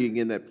tarrying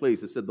in that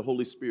place, it said the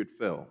Holy Spirit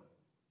fell.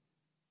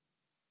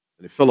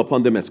 And it fell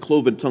upon them as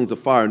cloven tongues of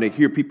fire, and they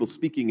hear people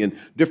speaking in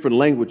different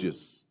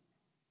languages.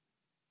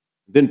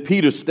 Then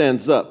Peter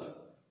stands up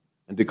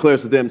and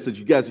declares to them, says,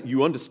 you guys,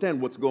 you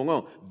understand what's going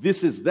on.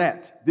 This is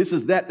that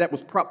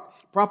was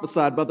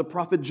prophesied by the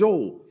prophet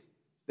Joel,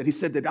 that he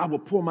said that I will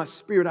pour my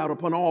spirit out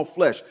upon all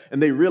flesh.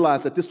 And they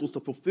realized that this was the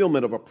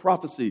fulfillment of a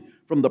prophecy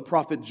from the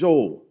prophet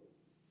Joel.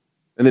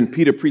 And then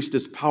Peter preached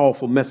this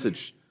powerful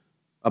message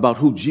about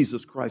who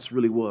Jesus Christ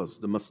really was.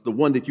 The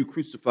one that you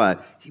crucified,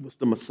 he was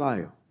the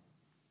Messiah.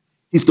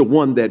 He's the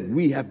one that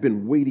we have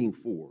been waiting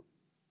for.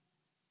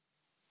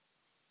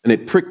 And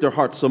it pricked their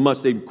hearts so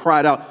much they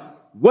cried out,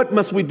 what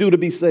must we do to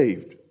be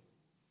saved?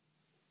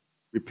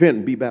 Repent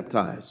and be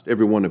baptized,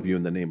 every one of you,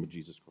 in the name of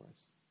Jesus Christ.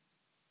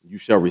 You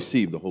shall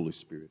receive the Holy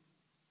Spirit.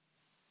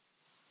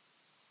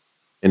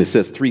 And it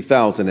says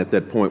 3,000 at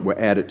that point were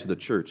added to the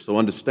church. So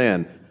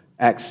understand,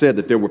 Acts said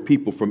that there were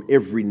people from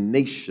every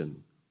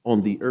nation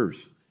on the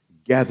earth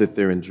gathered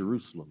there in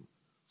Jerusalem.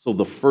 So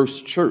the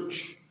first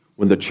church,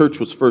 when the church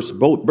was first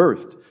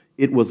birthed,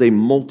 it was a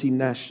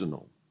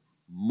multinational,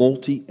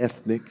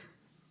 multi-ethnic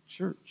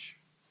church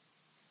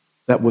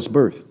that was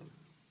birthed.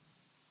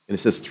 And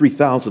it says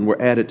 3,000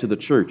 were added to the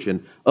church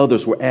and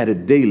others were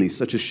added daily,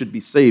 such as should be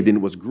saved, and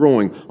it was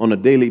growing on a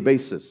daily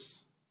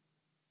basis.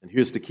 And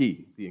here's the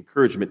key, the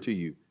encouragement to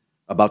you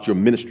about your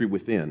ministry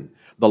within.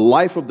 The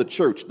life of the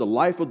church, the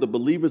life of the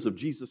believers of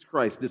Jesus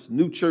Christ, this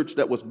new church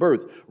that was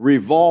birthed,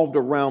 revolved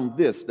around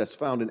this that's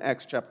found in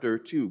Acts chapter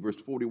 2, verse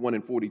 41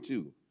 and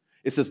 42.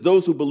 It says,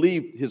 those who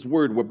believed his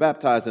word were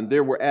baptized, and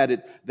there were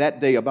added that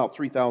day about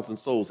 3,000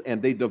 souls,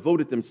 and they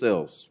devoted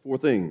themselves, 4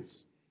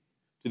 things,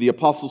 to the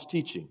apostles'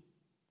 teaching,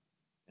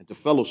 and to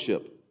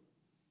fellowship,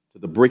 to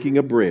the breaking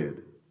of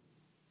bread,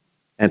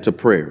 and to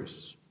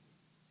prayers.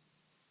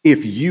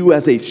 If you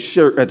as a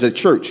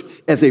church,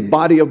 as a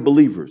body of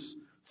believers,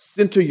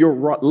 center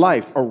your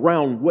life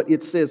around what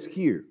it says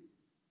here,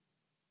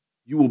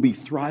 you will be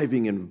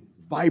thriving and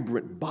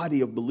vibrant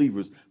body of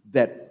believers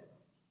that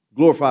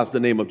glorifies the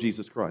name of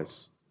Jesus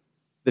Christ.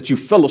 That you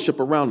fellowship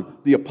around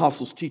the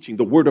apostles' teaching,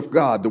 the word of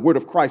God, the word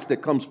of Christ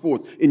that comes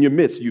forth in your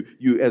midst.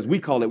 You, as we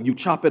call it, you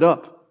chop it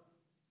up.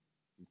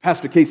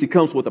 Pastor Casey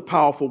comes with a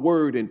powerful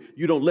word, and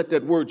you don't let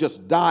that word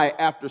just die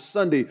after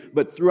Sunday,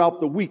 but throughout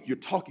the week, you're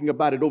talking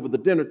about it over the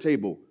dinner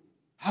table.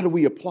 How do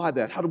we apply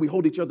that? How do we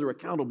hold each other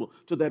accountable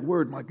to that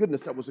word? My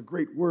goodness, that was a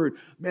great word.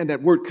 Man,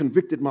 that word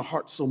convicted my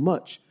heart so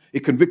much.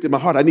 It convicted my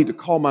heart. I need to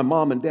call my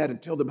mom and dad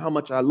and tell them how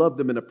much I love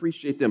them and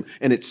appreciate them,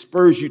 and it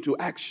spurs you to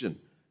action.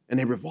 And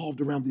they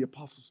revolved around the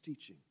apostles'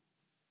 teaching.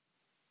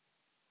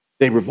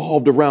 They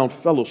revolved around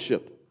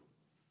fellowship.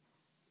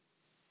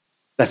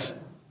 That's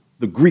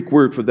the Greek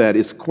word for that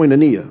is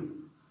koinonia.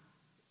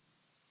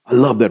 I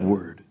love that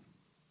word.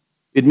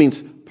 It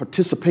means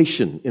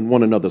participation in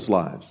one another's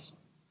lives.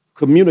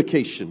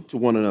 communication to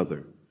one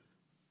another,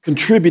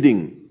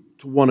 contributing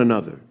to one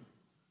another.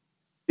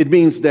 It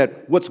means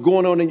that what's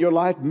going on in your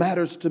life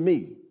matters to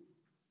me,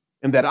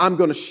 and that I'm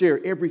going to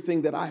share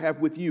everything that I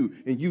have with you,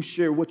 and you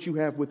share what you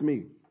have with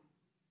me.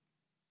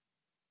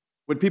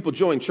 When people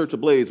join Church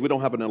Ablaze, we don't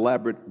have an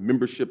elaborate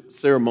membership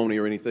ceremony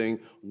or anything.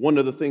 One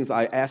of the things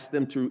I ask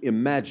them to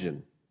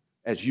imagine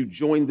as you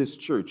join this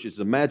church is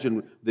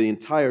imagine the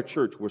entire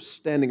church. We're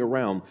standing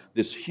around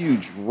this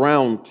huge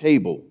round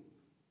table,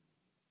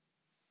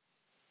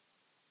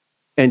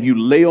 and you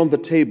lay on the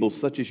table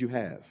such as you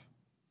have,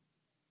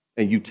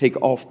 and you take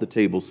off the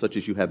table such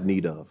as you have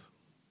need of.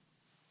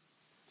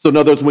 So in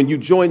other words, when you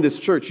join this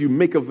church, you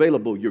make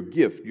available your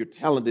gift, your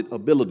talented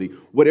ability,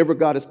 whatever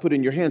God has put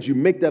in your hands, you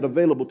make that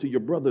available to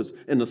your brothers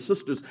and the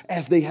sisters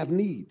as they have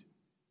need.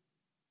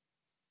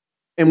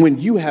 And when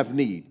you have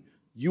need,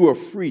 you are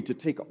free to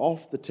take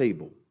off the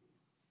table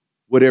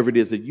whatever it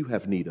is that you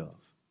have need of.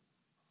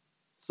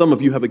 Some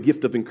of you have a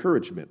gift of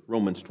encouragement,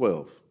 Romans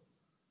 12.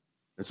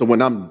 And so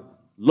when I'm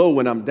low,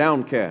 when I'm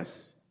downcast,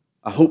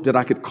 I hope that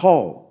I could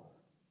call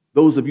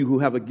those of you who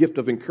have a gift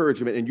of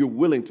encouragement and you're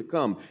willing to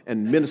come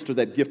and minister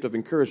that gift of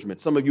encouragement.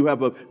 Some of you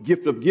have a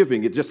gift of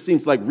giving. It just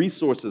seems like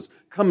resources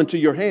come into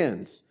your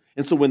hands.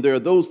 And so when there are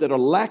those that are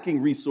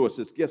lacking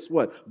resources, guess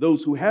what?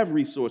 Those who have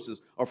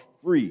resources are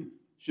free,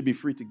 should be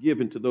free to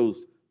give into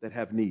those that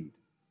have need.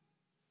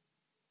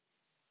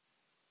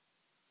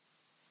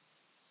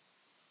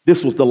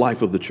 This was the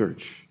life of the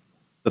church.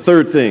 The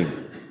third thing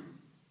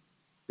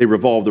they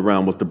revolved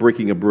around was the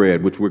breaking of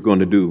bread, which we're going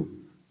to do,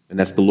 and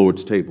that's the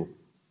Lord's table.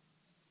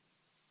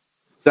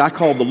 So I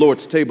call the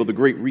Lord's table the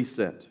Great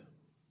Reset.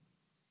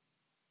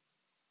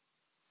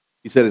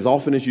 He said, as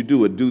often as you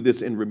do it, do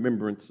this in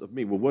remembrance of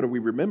me. Well, what are we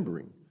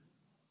remembering?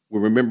 We're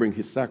remembering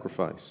his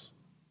sacrifice.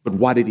 But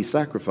why did he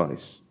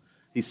sacrifice?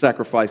 He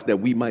sacrificed that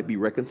we might be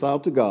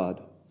reconciled to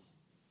God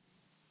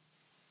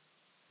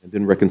and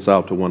then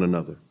reconciled to one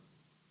another.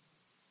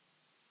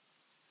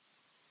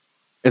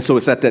 And so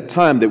it's at that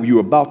time that you're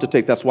about to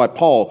take. That's why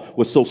Paul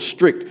was so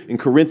strict in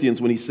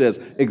Corinthians when he says,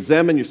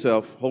 examine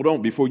yourself. Hold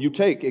on, before you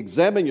take,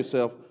 examine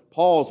yourself,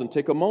 pause and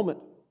take a moment.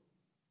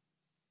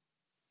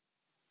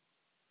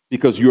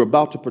 Because you're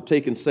about to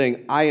partake in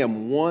saying, I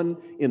am one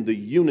in the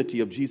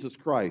unity of Jesus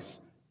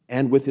Christ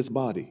and with his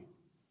body.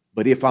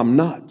 But if I'm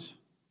not,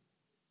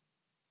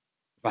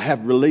 if I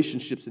have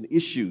relationships and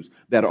issues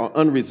that are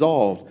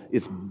unresolved,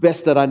 it's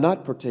best that I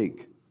not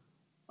partake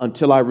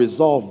until I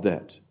resolve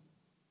that.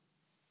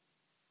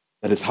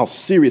 That is how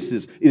serious it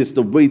is. It is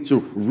the way to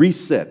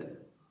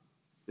reset.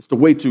 It's the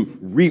way to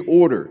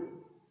reorder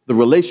the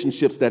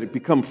relationships that have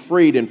become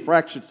frayed and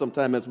fractured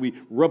sometimes as we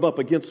rub up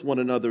against one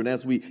another and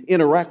as we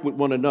interact with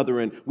one another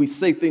and we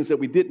say things that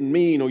we didn't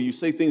mean, or you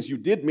say things you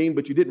did mean,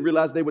 but you didn't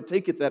realize they would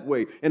take it that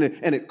way. And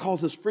it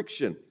causes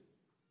friction.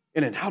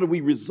 And then how do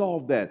we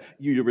resolve that?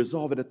 You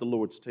resolve it at the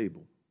Lord's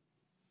table,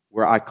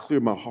 where I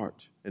clear my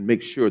heart and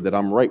make sure that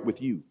I'm right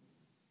with you.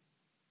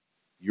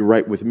 You're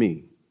right with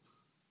me.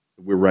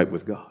 We're right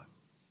with God.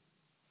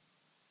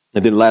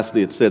 And then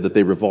lastly, it said that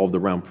they revolved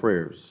around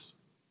prayers.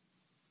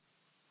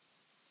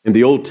 In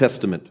the Old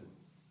Testament,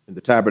 in the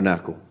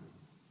tabernacle,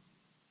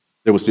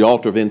 there was the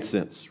altar of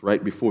incense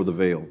right before the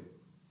veil.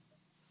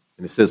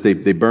 And it says they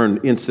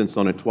burned incense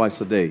on it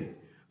twice a day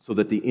so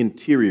that the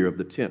interior of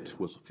the tent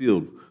was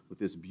filled with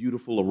this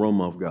beautiful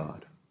aroma of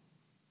God,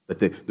 that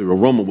the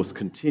aroma was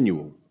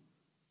continual.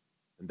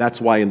 And that's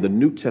why in the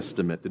New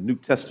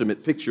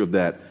Testament picture of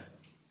that,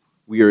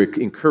 we are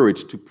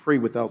encouraged to pray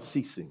without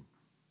ceasing.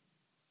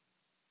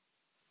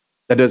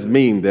 That doesn't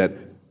mean that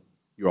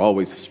you're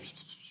always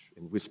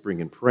whispering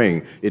and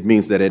praying. It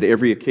means that at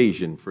every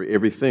occasion, for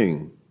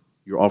everything,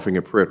 you're offering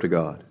a prayer to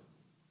God.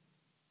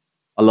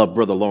 I love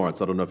Brother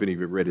Lawrence. I don't know if any of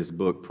you read his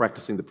book,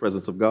 Practicing the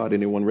Presence of God.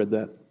 Anyone read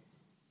that?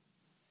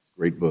 It's a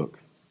great book.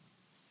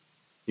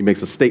 He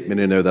makes a statement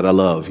in there that I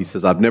love. He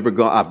says, I've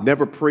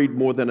never prayed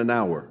more than an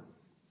hour,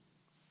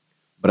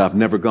 but I've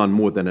never gone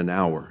more than an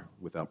hour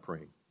without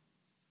praying.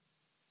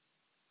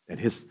 And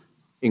his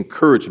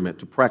encouragement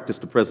to practice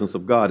the presence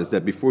of God is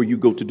that before you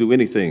go to do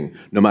anything,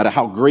 no matter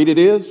how great it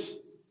is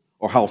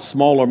or how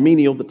small or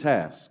menial the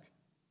task,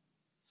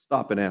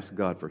 stop and ask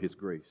God for his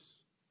grace.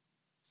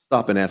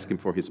 Stop and ask him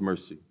for his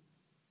mercy.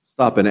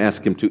 Stop and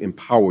ask him to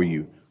empower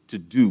you to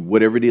do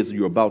whatever it is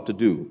you're about to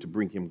do to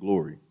bring him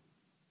glory.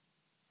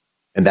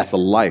 And that's a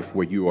life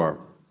where you are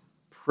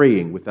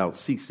praying without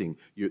ceasing.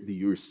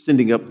 You're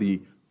sending up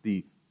the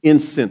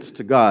incense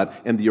to God,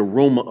 and the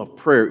aroma of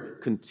prayer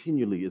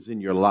continually is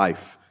in your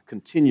life,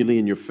 continually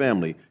in your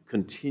family,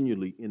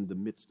 continually in the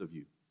midst of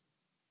you,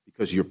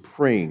 because you're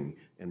praying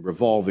and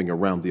revolving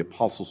around the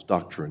apostles'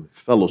 doctrine,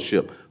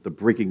 fellowship, the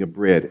breaking of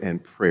bread,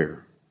 and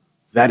prayer.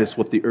 That is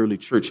what the early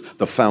church,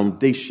 the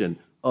foundation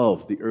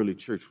of the early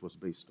church was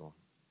based on.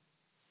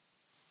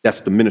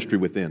 That's the ministry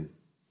within.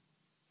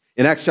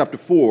 In Acts chapter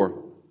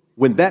 4,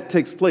 when that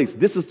takes place,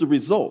 this is the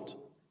result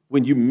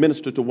when you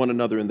minister to one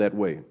another in that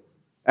way.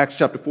 Acts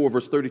chapter 4,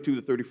 verse 32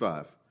 to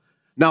 35.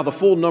 Now the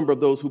full number of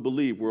those who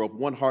believed were of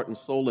one heart and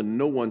soul, and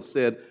no one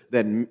said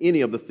that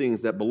any of the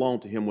things that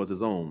belonged to him was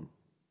his own,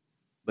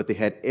 but they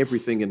had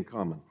everything in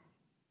common.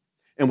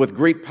 And with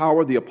great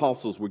power the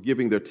apostles were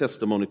giving their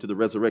testimony to the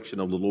resurrection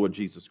of the Lord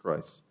Jesus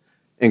Christ.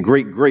 And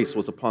great grace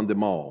was upon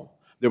them all.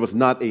 There was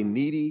not a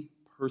needy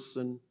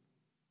person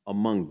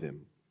among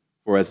them.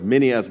 For as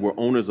many as were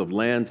owners of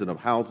lands and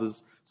of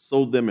houses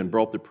sold them and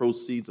brought the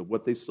proceeds of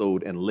what they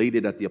sold and laid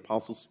it at the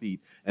apostles'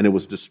 feet, and it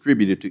was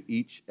distributed to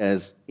each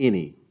as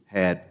any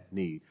had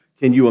need.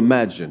 Can you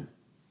imagine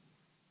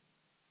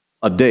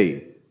a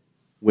day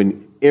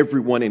when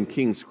everyone in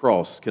King's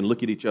Cross can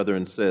look at each other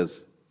and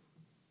says,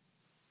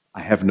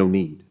 I have no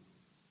need?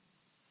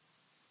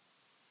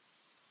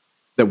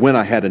 That when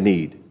I had a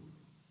need,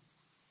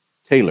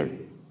 Taylor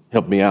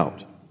helped me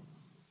out.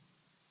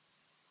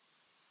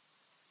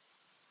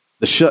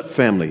 The Shutt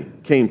family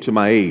came to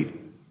my aid.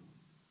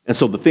 And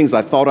so the things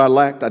I thought I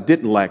lacked, I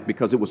didn't lack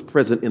because it was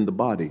present in the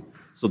body.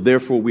 So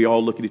therefore, we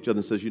all look at each other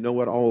and says, you know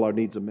what? All our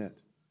needs are met.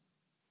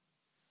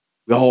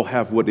 We all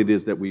have what it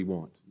is that we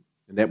want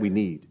and that we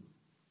need.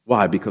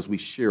 Why? Because we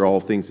share all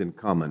things in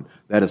common.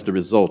 That is the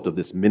result of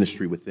this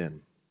ministry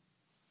within.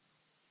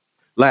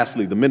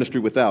 Lastly, the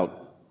ministry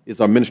without is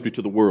our ministry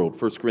to the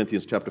world. 1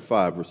 Corinthians chapter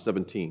 5, verse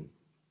 17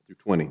 through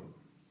 20. It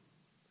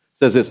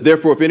says this,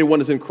 therefore, if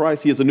anyone is in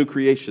Christ, he is a new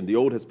creation. The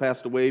old has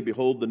passed away.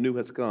 Behold, the new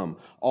has come.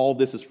 All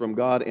this is from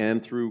God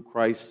and through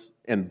Christ.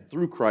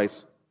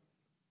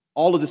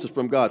 All of this is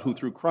from God, who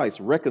through Christ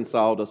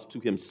reconciled us to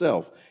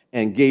himself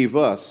and gave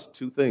us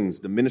two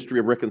things, the ministry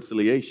of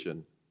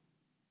reconciliation.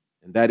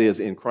 And that is,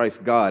 in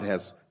Christ, God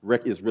is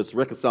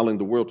reconciling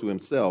the world to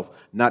himself,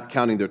 not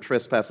counting their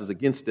trespasses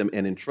against them,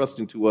 and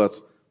entrusting to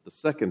us the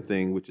second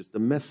thing, which is the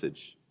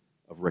message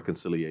of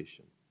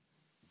reconciliation.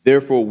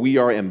 Therefore, we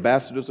are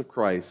ambassadors of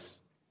Christ,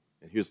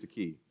 and here's the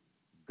key,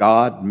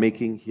 God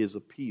making his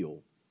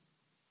appeal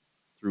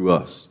through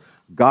us.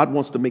 God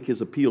wants to make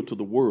his appeal to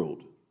the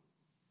world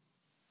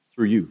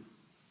through you,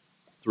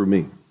 through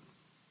me.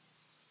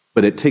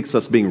 But it takes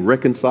us being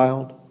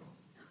reconciled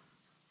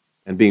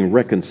and being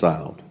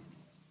reconciled.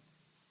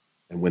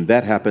 And when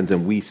that happens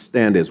and we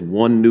stand as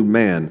one new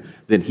man,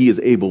 then he is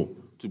able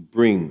to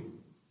bring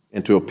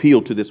and to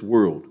appeal to this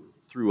world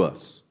through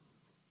us.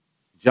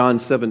 John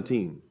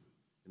 17,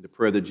 in the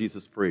prayer that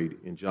Jesus prayed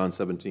in John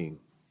 17.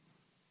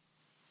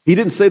 He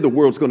didn't say the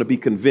world's going to be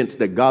convinced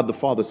that God the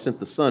Father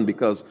sent the Son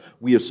because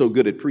we are so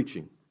good at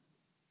preaching,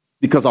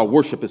 because our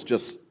worship is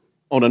just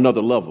on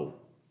another level.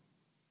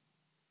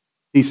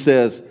 He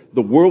says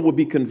the world will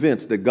be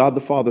convinced that God the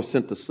Father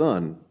sent the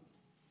Son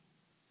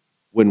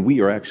when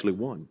we are actually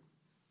one.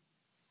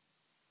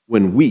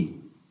 When we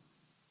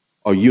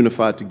are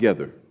unified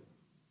together,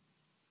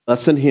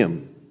 us and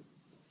him,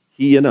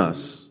 he and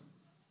us,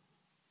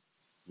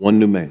 one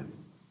new man.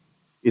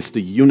 It's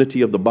the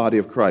unity of the body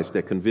of Christ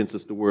that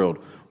convinces the world.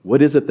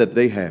 What is it that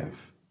they have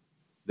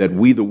that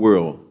we, the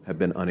world, have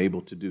been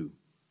unable to do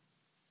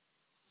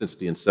since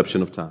the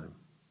inception of time?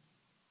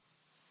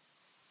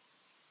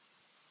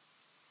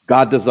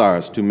 God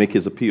desires to make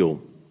his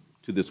appeal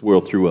to this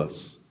world through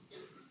us.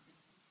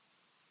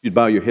 You'd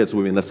bow your heads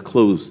with me and let's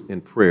close in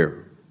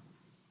prayer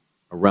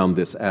around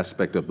this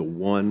aspect of the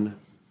one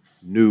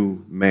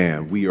new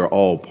man. We are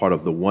all part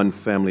of the one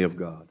family of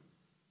God,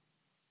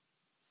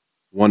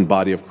 one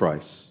body of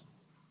Christ.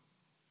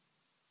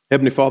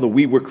 Heavenly Father,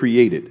 we were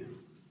created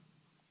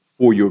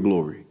for your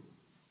glory.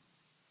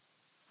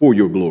 For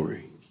your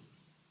glory.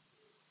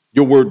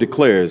 Your word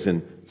declares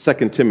in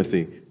 2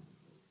 Timothy,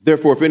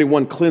 therefore, if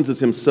anyone cleanses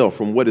himself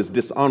from what is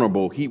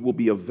dishonorable, he will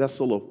be a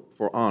vessel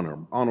for honor,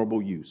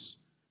 honorable use,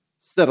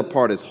 set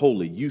apart as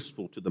holy,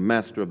 useful to the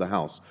master of the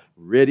house,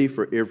 ready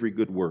for every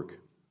good work.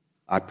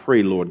 I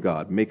pray, Lord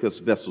God, make us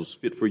vessels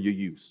fit for your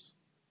use.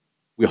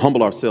 We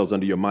humble ourselves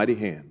under your mighty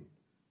hand,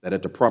 that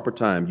at the proper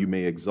time you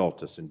may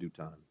exalt us in due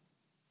time.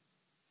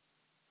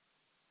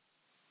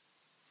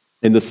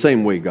 In the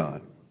same way,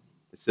 God,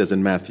 it says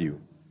in Matthew,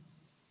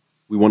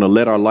 we want to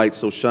let our light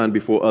so shine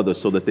before others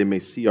so that they may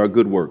see our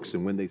good works.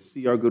 And when they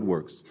see our good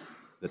works,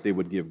 that they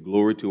would give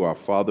glory to our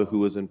Father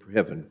who is in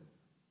heaven.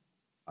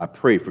 I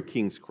pray for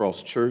King's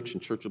Cross Church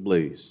and Church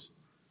Ablaze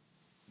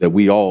that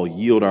we all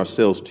yield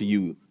ourselves to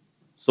you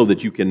so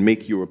that you can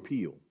make your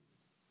appeal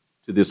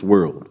to this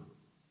world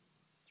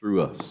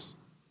through us.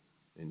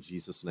 In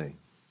Jesus' name,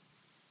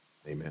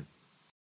 amen.